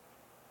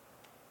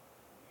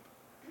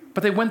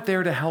 But they went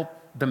there to help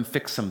them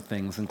fix some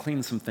things and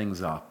clean some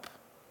things up.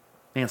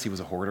 Nancy was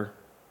a hoarder.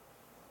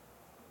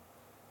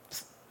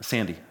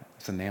 Sandy, I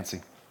said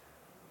Nancy.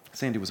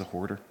 Sandy was a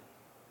hoarder.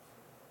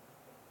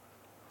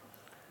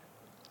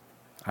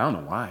 I don't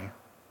know why,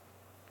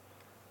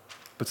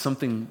 but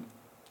something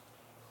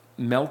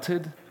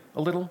melted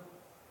a little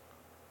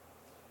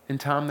in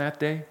Tom that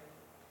day.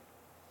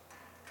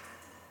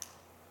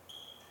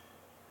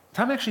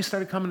 Tom actually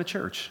started coming to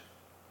church.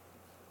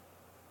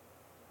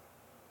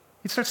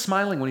 He'd start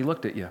smiling when he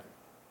looked at you.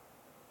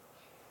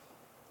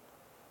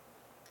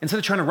 Instead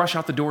of trying to rush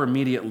out the door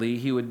immediately,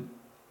 he would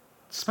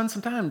spend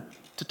some time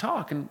to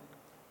talk and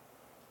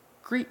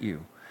greet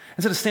you.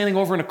 Instead of standing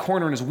over in a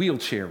corner in his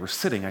wheelchair, or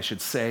sitting, I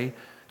should say,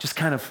 just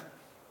kind of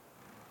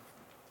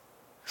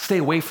stay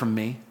away from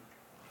me.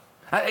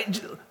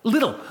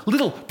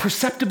 Little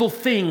perceptible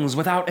things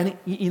without any,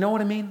 you know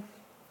what I mean?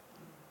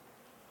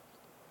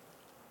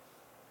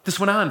 This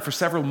went on for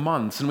several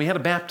months, and we had a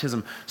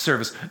baptism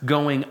service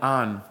going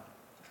on.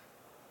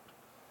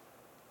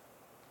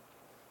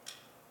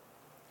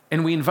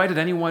 And we invited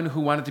anyone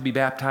who wanted to be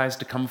baptized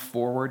to come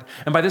forward.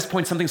 And by this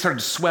point, something started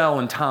to swell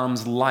in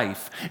Tom's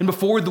life. And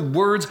before the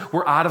words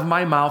were out of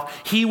my mouth,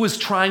 he was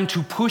trying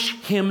to push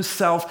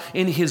himself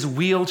in his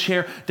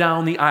wheelchair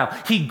down the aisle.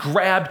 He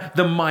grabbed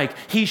the mic.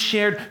 He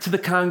shared to the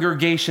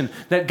congregation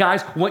that,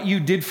 guys, what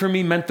you did for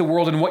me meant the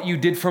world, and what you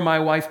did for my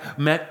wife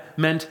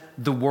meant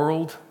the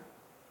world.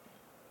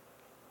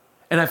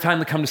 And I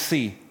finally come to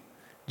see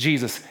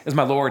Jesus as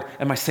my Lord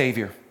and my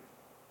Savior.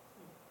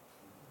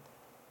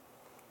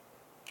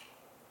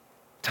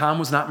 Tom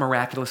was not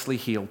miraculously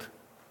healed.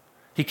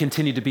 He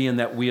continued to be in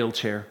that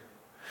wheelchair.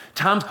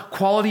 Tom's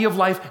quality of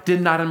life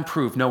did not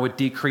improve. No, it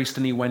decreased,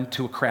 and he went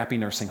to a crappy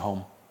nursing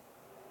home.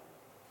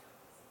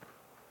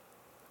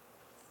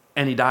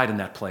 And he died in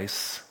that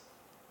place.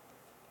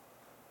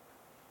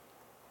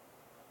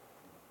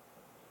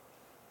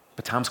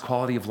 But Tom's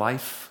quality of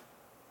life,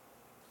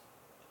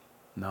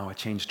 no, it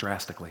changed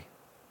drastically.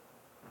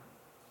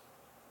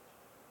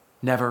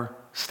 Never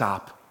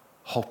stop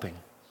hoping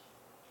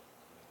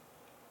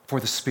for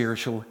the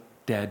spiritual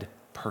dead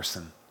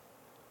person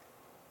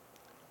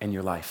in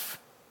your life.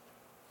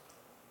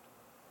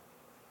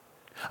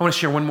 I want to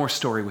share one more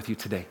story with you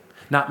today.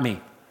 Not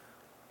me,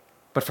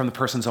 but from the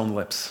person's own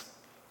lips.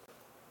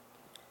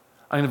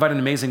 I invite an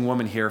amazing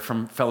woman here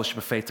from Fellowship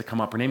of Faith to come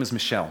up. Her name is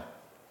Michelle.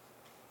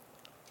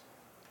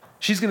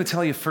 She's going to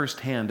tell you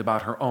firsthand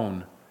about her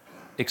own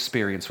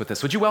experience with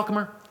this. Would you welcome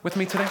her with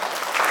me today?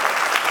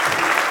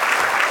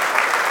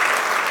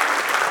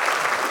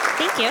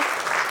 Thank you.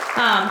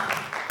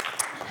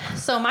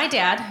 So my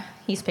dad,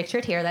 he's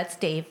pictured here, that's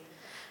Dave.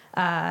 He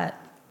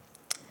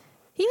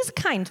was a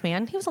kind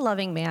man. He was a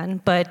loving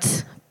man.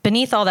 But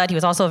beneath all that, he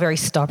was also a very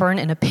stubborn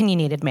and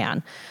opinionated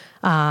man.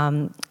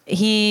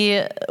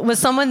 He was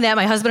someone that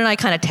my husband and I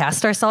kind of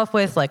tasked ourselves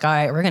with, like, all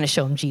right, we're going to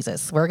show him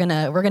Jesus. We're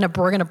gonna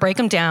break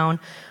him down.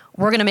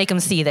 We're going to make him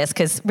see this,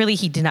 because really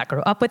he did not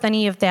grow up with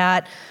any of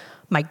that.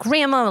 My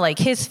grandma, like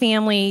his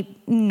family,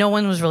 no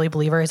one was really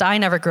believers. I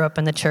never grew up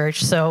in the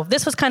church, so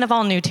this was kind of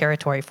all new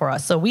territory for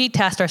us. So we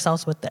tasked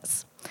ourselves with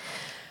this.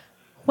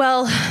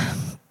 Well,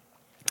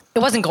 it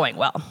wasn't going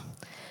well.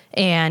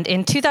 And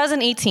in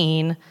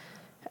 2018,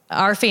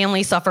 our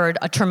family suffered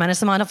a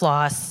tremendous amount of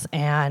loss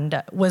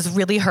and was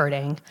really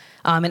hurting.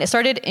 And it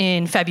started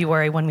in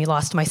February when we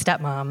lost my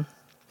stepmom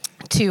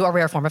to a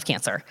rare form of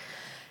cancer.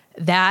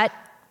 That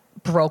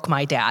broke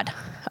my dad.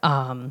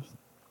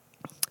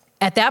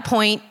 At that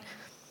point,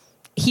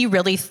 he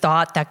really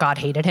thought that God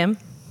hated him.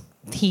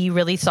 He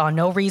really saw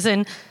no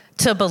reason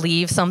to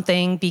believe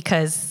something,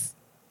 because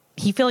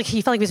he felt like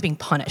he was being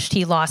punished.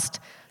 He lost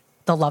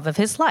the love of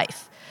his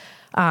life.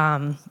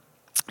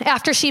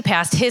 after she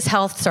passed, his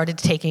health started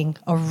taking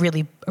a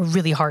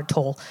really hard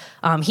toll.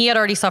 He had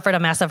already suffered a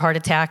massive heart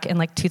attack in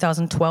like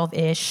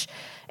 2012-ish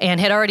and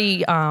had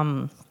already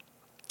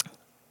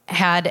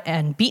had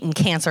and beaten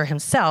cancer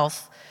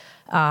himself.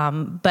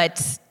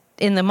 But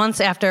in the months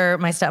after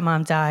my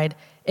stepmom died,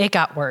 it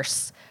got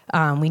worse.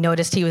 We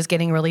noticed he was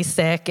getting really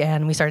sick,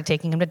 and we started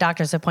taking him to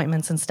doctor's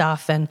appointments and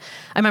stuff. And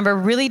I remember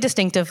really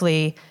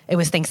distinctively, it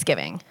was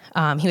Thanksgiving.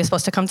 He was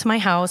supposed to come to my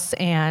house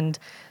and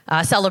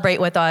celebrate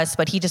with us,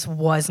 but he just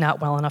was not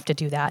well enough to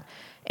do that.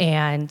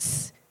 And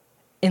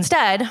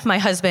instead, my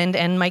husband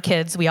and my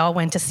kids, we all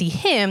went to see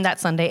him that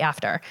Sunday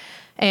after.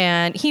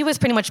 And he was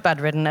pretty much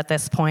bedridden at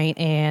this point,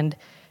 and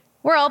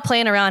we're all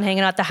playing around,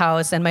 hanging out at the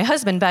house, and my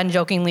husband, Ben,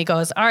 jokingly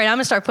goes, all right, I'm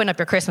gonna start putting up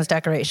your Christmas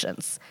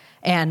decorations.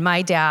 And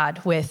my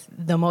dad, with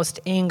the most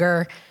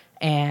anger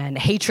and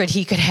hatred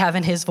he could have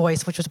in his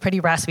voice, which was pretty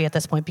raspy at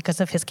this point because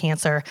of his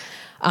cancer,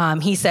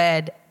 he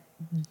said,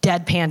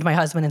 deadpanned my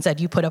husband and said,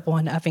 you put up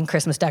one effing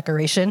Christmas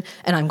decoration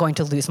and I'm going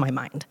to lose my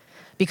mind.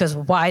 Because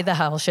why the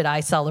hell should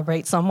I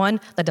celebrate someone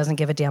that doesn't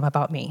give a damn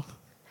about me?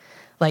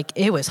 Like,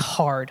 it was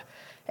hard.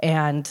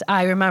 And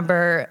I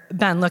remember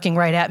Ben looking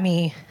right at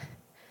me.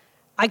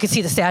 I could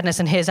see the sadness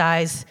in his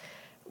eyes.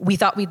 We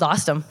thought we'd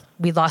lost him.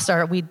 We'd lost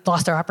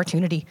our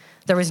opportunity.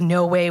 There was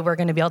no way we're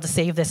going to be able to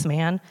save this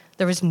man.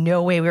 There was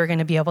no way we were going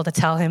to be able to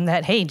tell him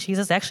that, hey,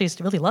 Jesus actually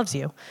really loves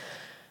you.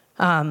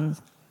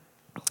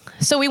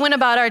 So we went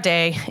about our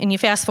day, and you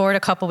fast forward a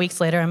couple weeks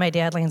later, and my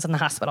dad lands in the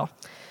hospital.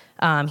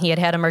 He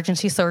had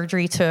emergency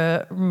surgery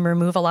to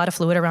remove a lot of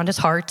fluid around his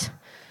heart.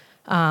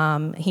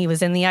 He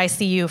was in the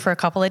ICU for a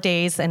couple of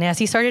days, and as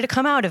he started to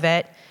come out of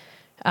it,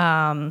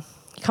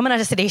 coming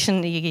out of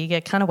sedation, you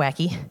get kind of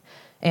wacky.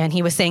 And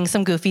he was saying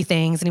some goofy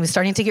things, and he was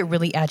starting to get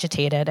really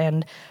agitated.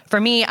 And for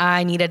me,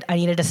 I needed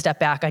to step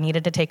back. I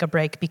needed to take a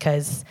break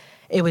because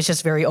it was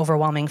just very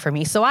overwhelming for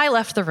me. So I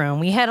left the room.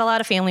 We had a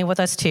lot of family with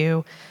us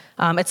too.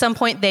 At some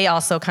point, they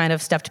also kind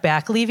of stepped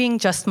back, leaving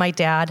just my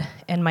dad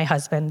and my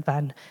husband,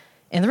 Ben,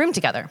 in the room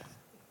together.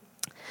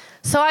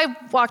 So I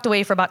walked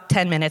away for about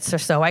 10 minutes or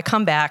so. I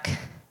come back,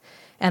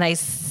 and I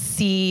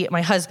see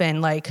my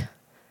husband, like,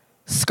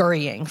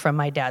 scurrying from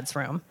my dad's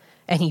room.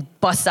 And he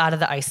busts out of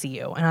the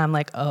ICU. And I'm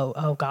like,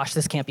 oh gosh,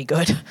 this can't be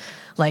good.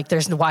 Like,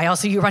 why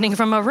else are you running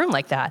from a room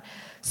like that?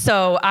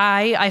 So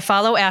I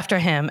follow after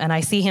him, and I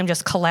see him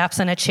just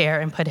collapse in a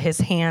chair and put his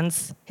head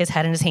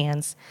in his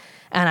hands.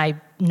 And I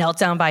knelt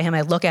down by him,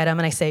 I look at him,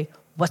 and I say,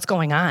 what's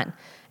going on?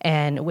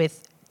 And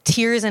with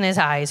tears in his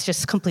eyes,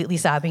 just completely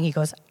sobbing, he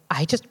goes,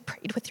 I just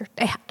prayed with your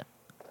dad.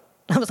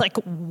 I was like,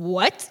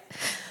 what?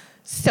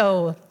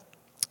 So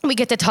we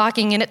get to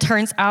talking, and it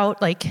turns out,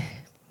 like,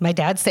 my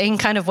dad's saying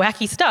kind of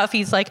wacky stuff.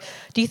 He's like,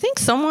 do you think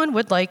someone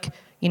would, like,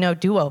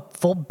 do a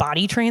full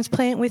body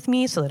transplant with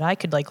me so that I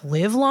could, like,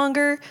 live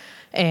longer?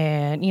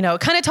 And,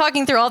 kind of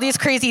talking through all these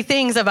crazy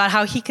things about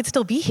how he could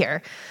still be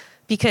here.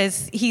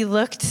 Because he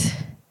looked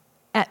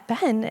at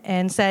Ben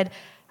and said,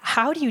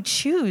 how do you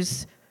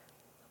choose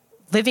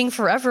living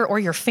forever or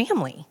your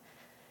family?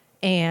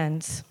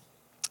 And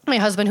my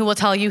husband, who will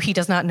tell you he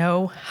does not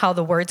know how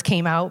the words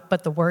came out,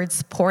 but the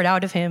words poured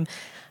out of him,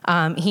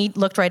 he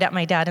looked right at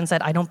my dad and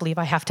said, I don't believe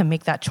I have to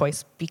make that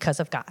choice because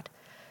of God.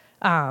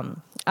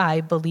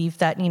 I believe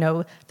that,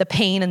 the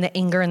pain and the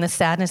anger and the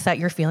sadness that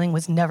you're feeling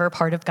was never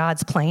part of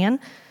God's plan.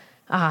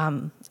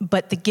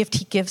 But the gift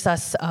he gives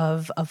us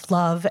of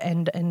love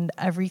and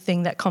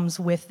everything that comes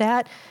with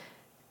that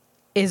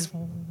is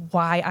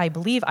why I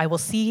believe I will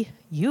see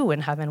you in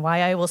heaven,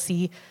 why I will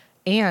see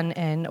Anne,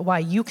 and why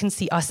you can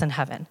see us in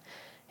heaven.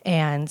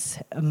 And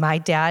my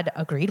dad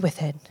agreed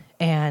with it.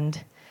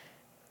 And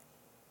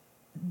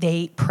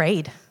they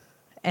prayed.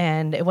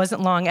 And it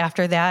wasn't long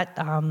after that,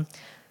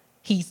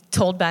 he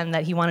told Ben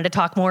that he wanted to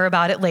talk more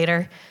about it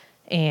later.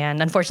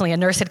 And unfortunately, a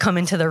nurse had come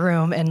into the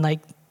room,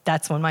 and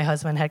that's when my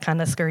husband had kind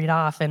of scurried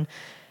off. And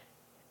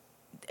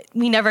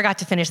we never got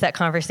to finish that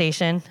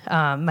conversation.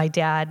 My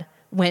dad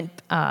went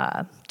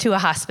to a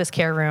hospice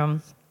care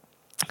room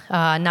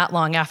not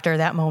long after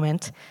that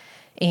moment.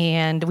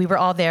 And we were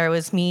all there. It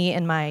was me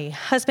and my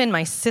husband,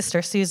 my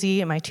sister,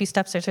 Susie, and my two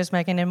stepsisters,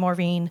 Megan and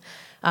Maureen.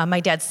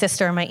 My dad's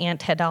sister, my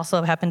aunt, had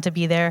also happened to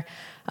be there.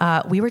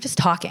 We were just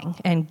talking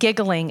and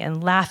giggling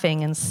and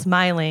laughing and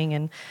smiling.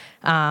 And,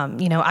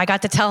 I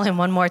got to tell him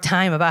one more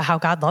time about how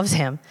God loves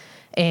him.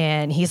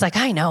 And he's like,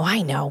 I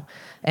know.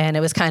 And it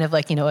was kind of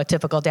like, a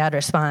typical dad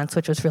response,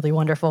 which was really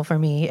wonderful for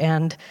me.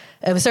 And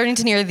it was starting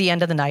to near the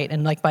end of the night.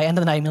 And by end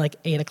of the night, I mean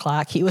 8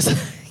 o'clock, he was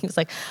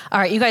like, all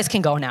right, you guys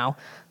can go now.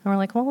 And we're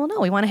like, well,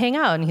 no, we want to hang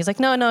out. And he's like,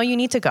 no, you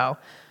need to go.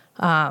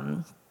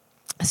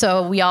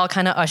 So we all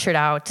kind of ushered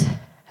out.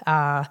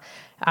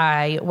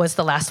 I was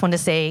the last one to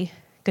say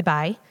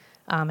goodbye.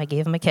 I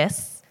gave him a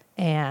kiss,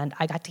 and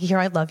I got to hear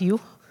I love you.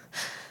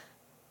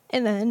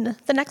 And then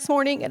the next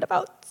morning at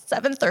about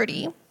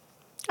 7:30,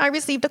 I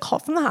received a call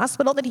from the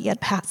hospital that he had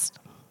passed.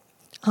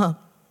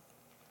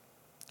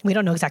 We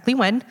don't know exactly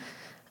when,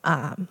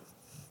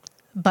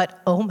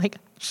 but oh my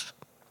gosh,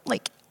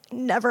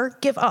 never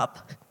give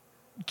up.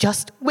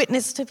 Just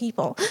witness to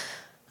people.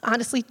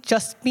 Honestly,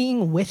 just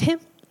being with him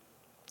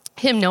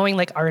him knowing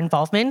like our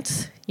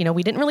involvement,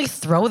 we didn't really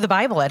throw the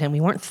Bible at him.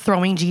 We weren't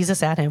throwing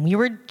Jesus at him. We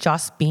were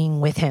just being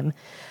with him.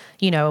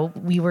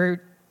 We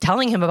were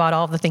telling him about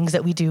all the things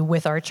that we do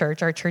with our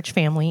church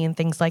family and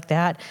things like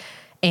that.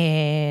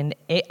 And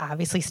it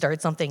obviously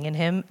started something in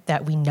him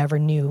that we never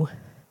knew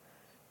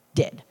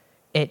did.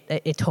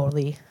 It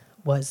totally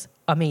was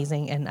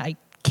amazing. And I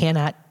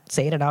cannot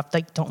say it enough.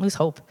 Like, don't lose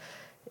hope.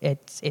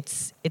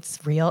 It's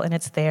real and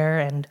it's there.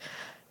 And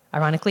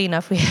ironically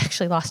enough, we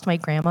actually lost my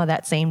grandma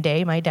that same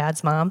day, my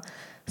dad's mom.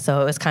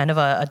 So it was kind of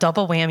a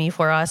double whammy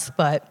for us.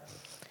 But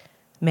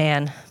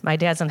man, my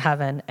dad's in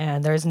heaven,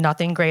 and there's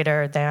nothing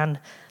greater than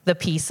the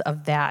peace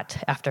of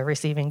that after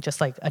receiving just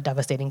like a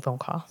devastating phone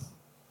call.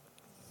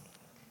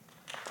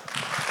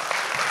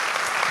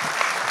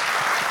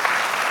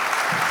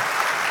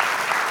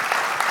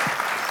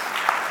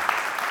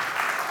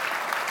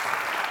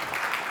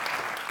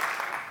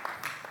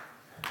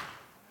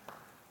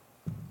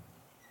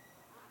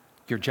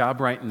 Your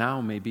job right now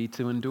may be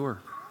to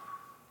endure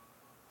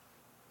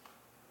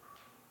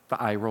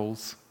the eye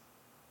rolls,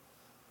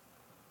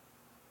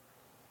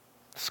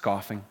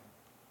 scoffing,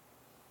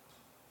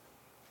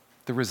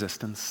 the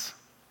resistance.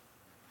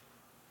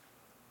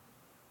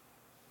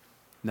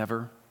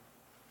 Never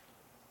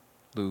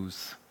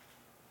lose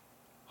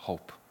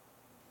hope.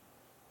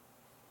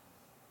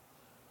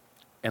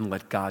 And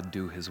let God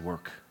do his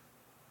work.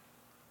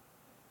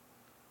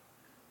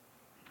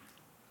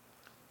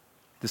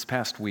 This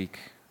past week,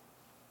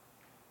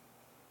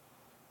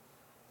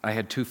 I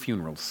had 2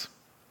 funerals,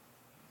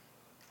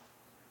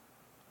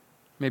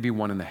 maybe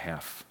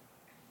 1.5.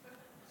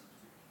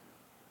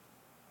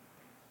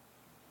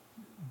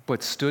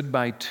 But stood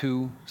by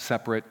 2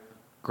 separate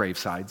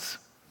gravesides.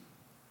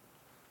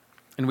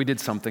 And we did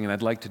something, and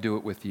I'd like to do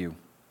it with you.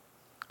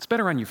 It's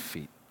better on your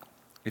feet.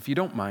 If you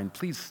don't mind,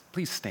 please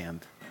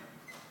stand.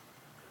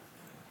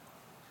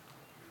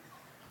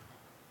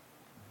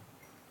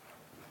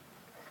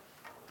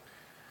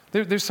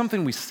 There's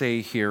something we say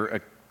here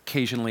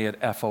occasionally at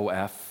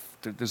FOF.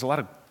 There's a lot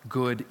of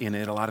good in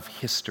it, a lot of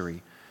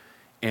history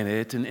in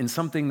it, and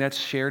something that's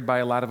shared by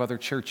a lot of other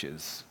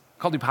churches,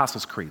 called the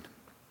Apostles' Creed.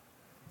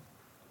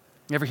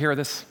 You ever hear of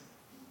this?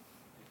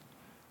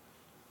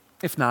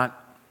 If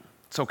not,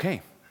 it's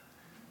okay.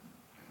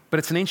 But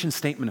it's an ancient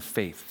statement of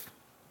faith.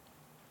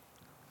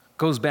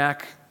 Goes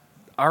back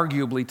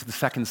arguably to the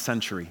 2nd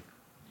century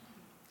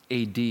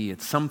AD.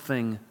 It's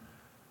something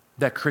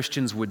that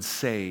Christians would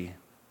say,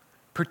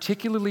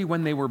 particularly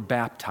when they were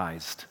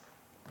baptized,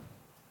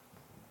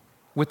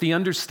 with the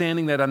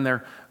understanding that on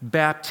their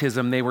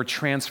baptism they were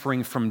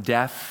transferring from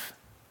death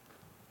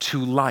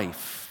to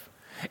life,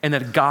 and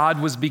that God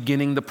was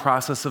beginning the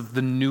process of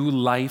the new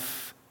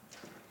life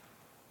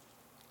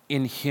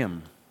in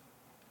him.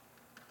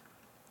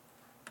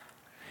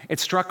 It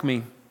struck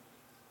me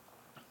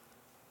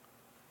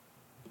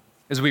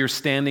as we were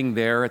standing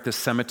there at the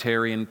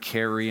cemetery in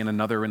Cary and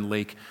another in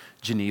Lake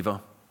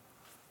Geneva,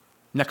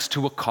 next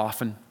to a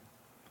coffin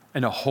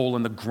and a hole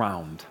in the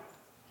ground,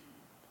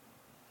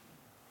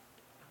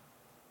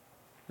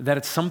 that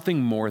it's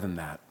something more than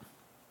that.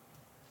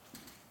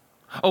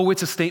 Oh,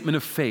 it's a statement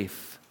of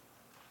faith.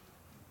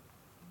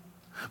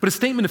 But a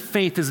statement of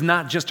faith is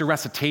not just a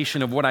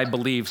recitation of what I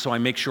believe so I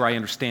make sure I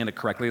understand it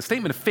correctly. A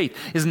statement of faith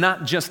is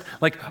not just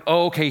like,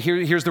 oh, okay,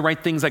 here's the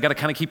right things I got to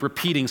kind of keep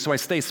repeating so I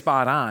stay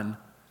spot on.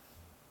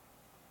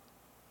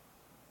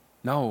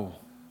 No,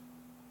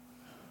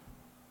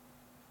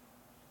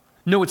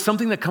 it's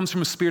something that comes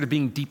from a spirit of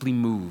being deeply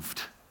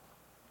moved.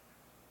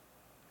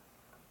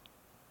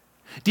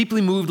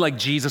 Deeply moved like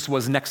Jesus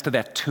was next to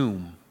that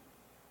tomb.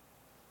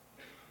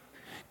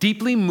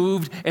 Deeply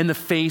moved in the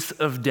face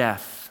of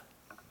death.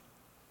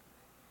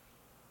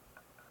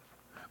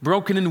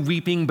 Broken and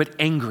weeping, but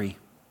angry.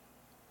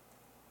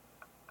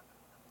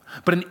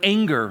 But an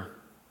anger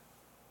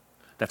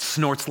that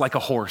snorts like a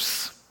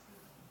horse.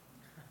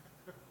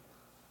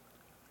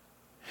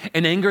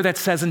 An anger that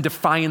says in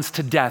defiance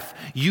to death,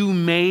 you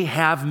may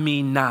have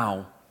me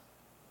now.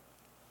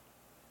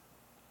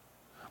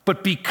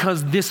 But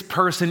because this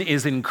person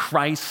is in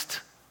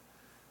Christ,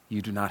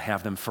 you do not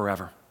have them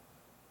forever.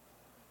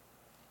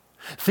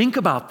 Think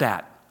about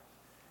that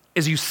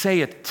as you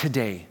say it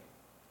today.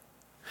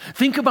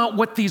 Think about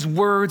what these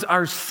words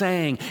are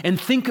saying, and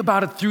think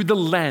about it through the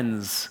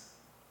lens.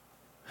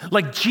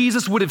 Like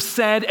Jesus would have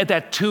said at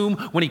that tomb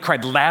when he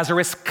cried,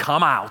 Lazarus,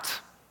 come out.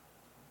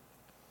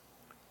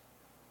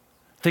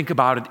 Think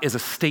about it as a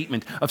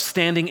statement of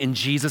standing in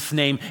Jesus'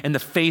 name in the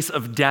face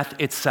of death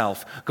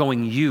itself,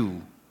 going,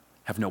 you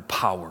have no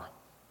power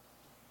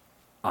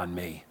on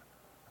me.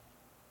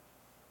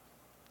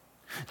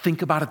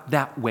 Think about it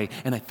that way,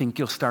 and I think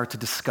you'll start to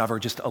discover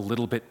just a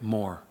little bit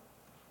more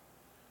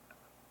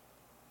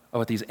of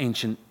what these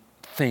ancient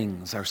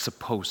things are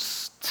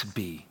supposed to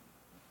be.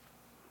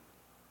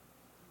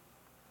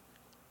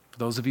 For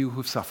those of you who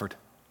have suffered,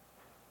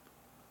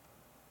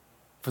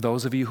 for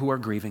those of you who are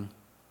grieving,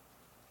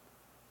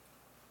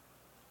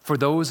 for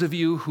those of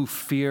you who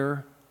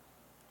fear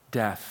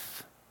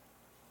death,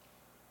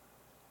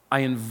 I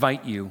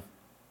invite you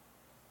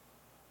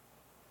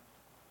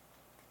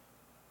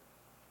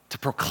to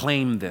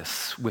proclaim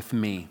this with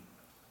me.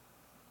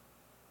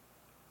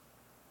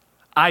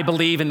 I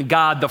believe in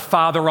God, the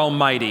Father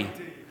Almighty,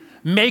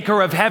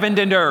 maker of heaven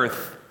and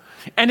earth,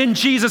 and in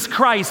Jesus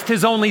Christ,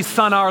 his only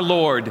Son, our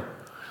Lord,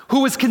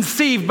 who was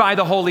conceived by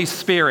the Holy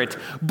Spirit,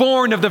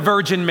 born of the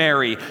Virgin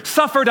Mary,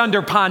 suffered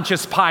under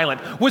Pontius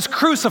Pilate, was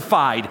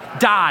crucified,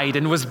 died,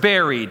 and was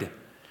buried.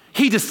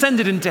 He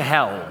descended into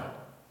hell.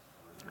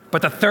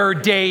 But the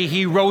third day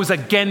he rose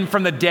again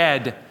from the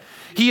dead.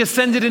 He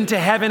ascended into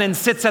heaven and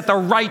sits at the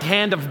right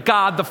hand of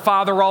God the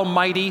Father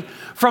Almighty.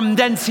 From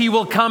thence he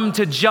will come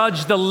to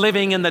judge the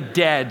living and the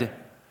dead.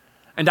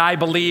 And I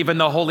believe in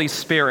the Holy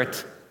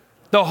Spirit,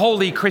 the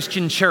holy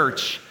Christian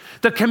church,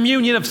 the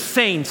communion of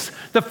saints,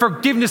 the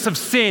forgiveness of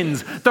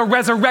sins, the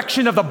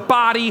resurrection of the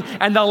body,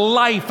 and the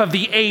life of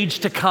the age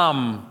to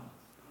come.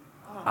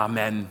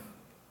 Amen.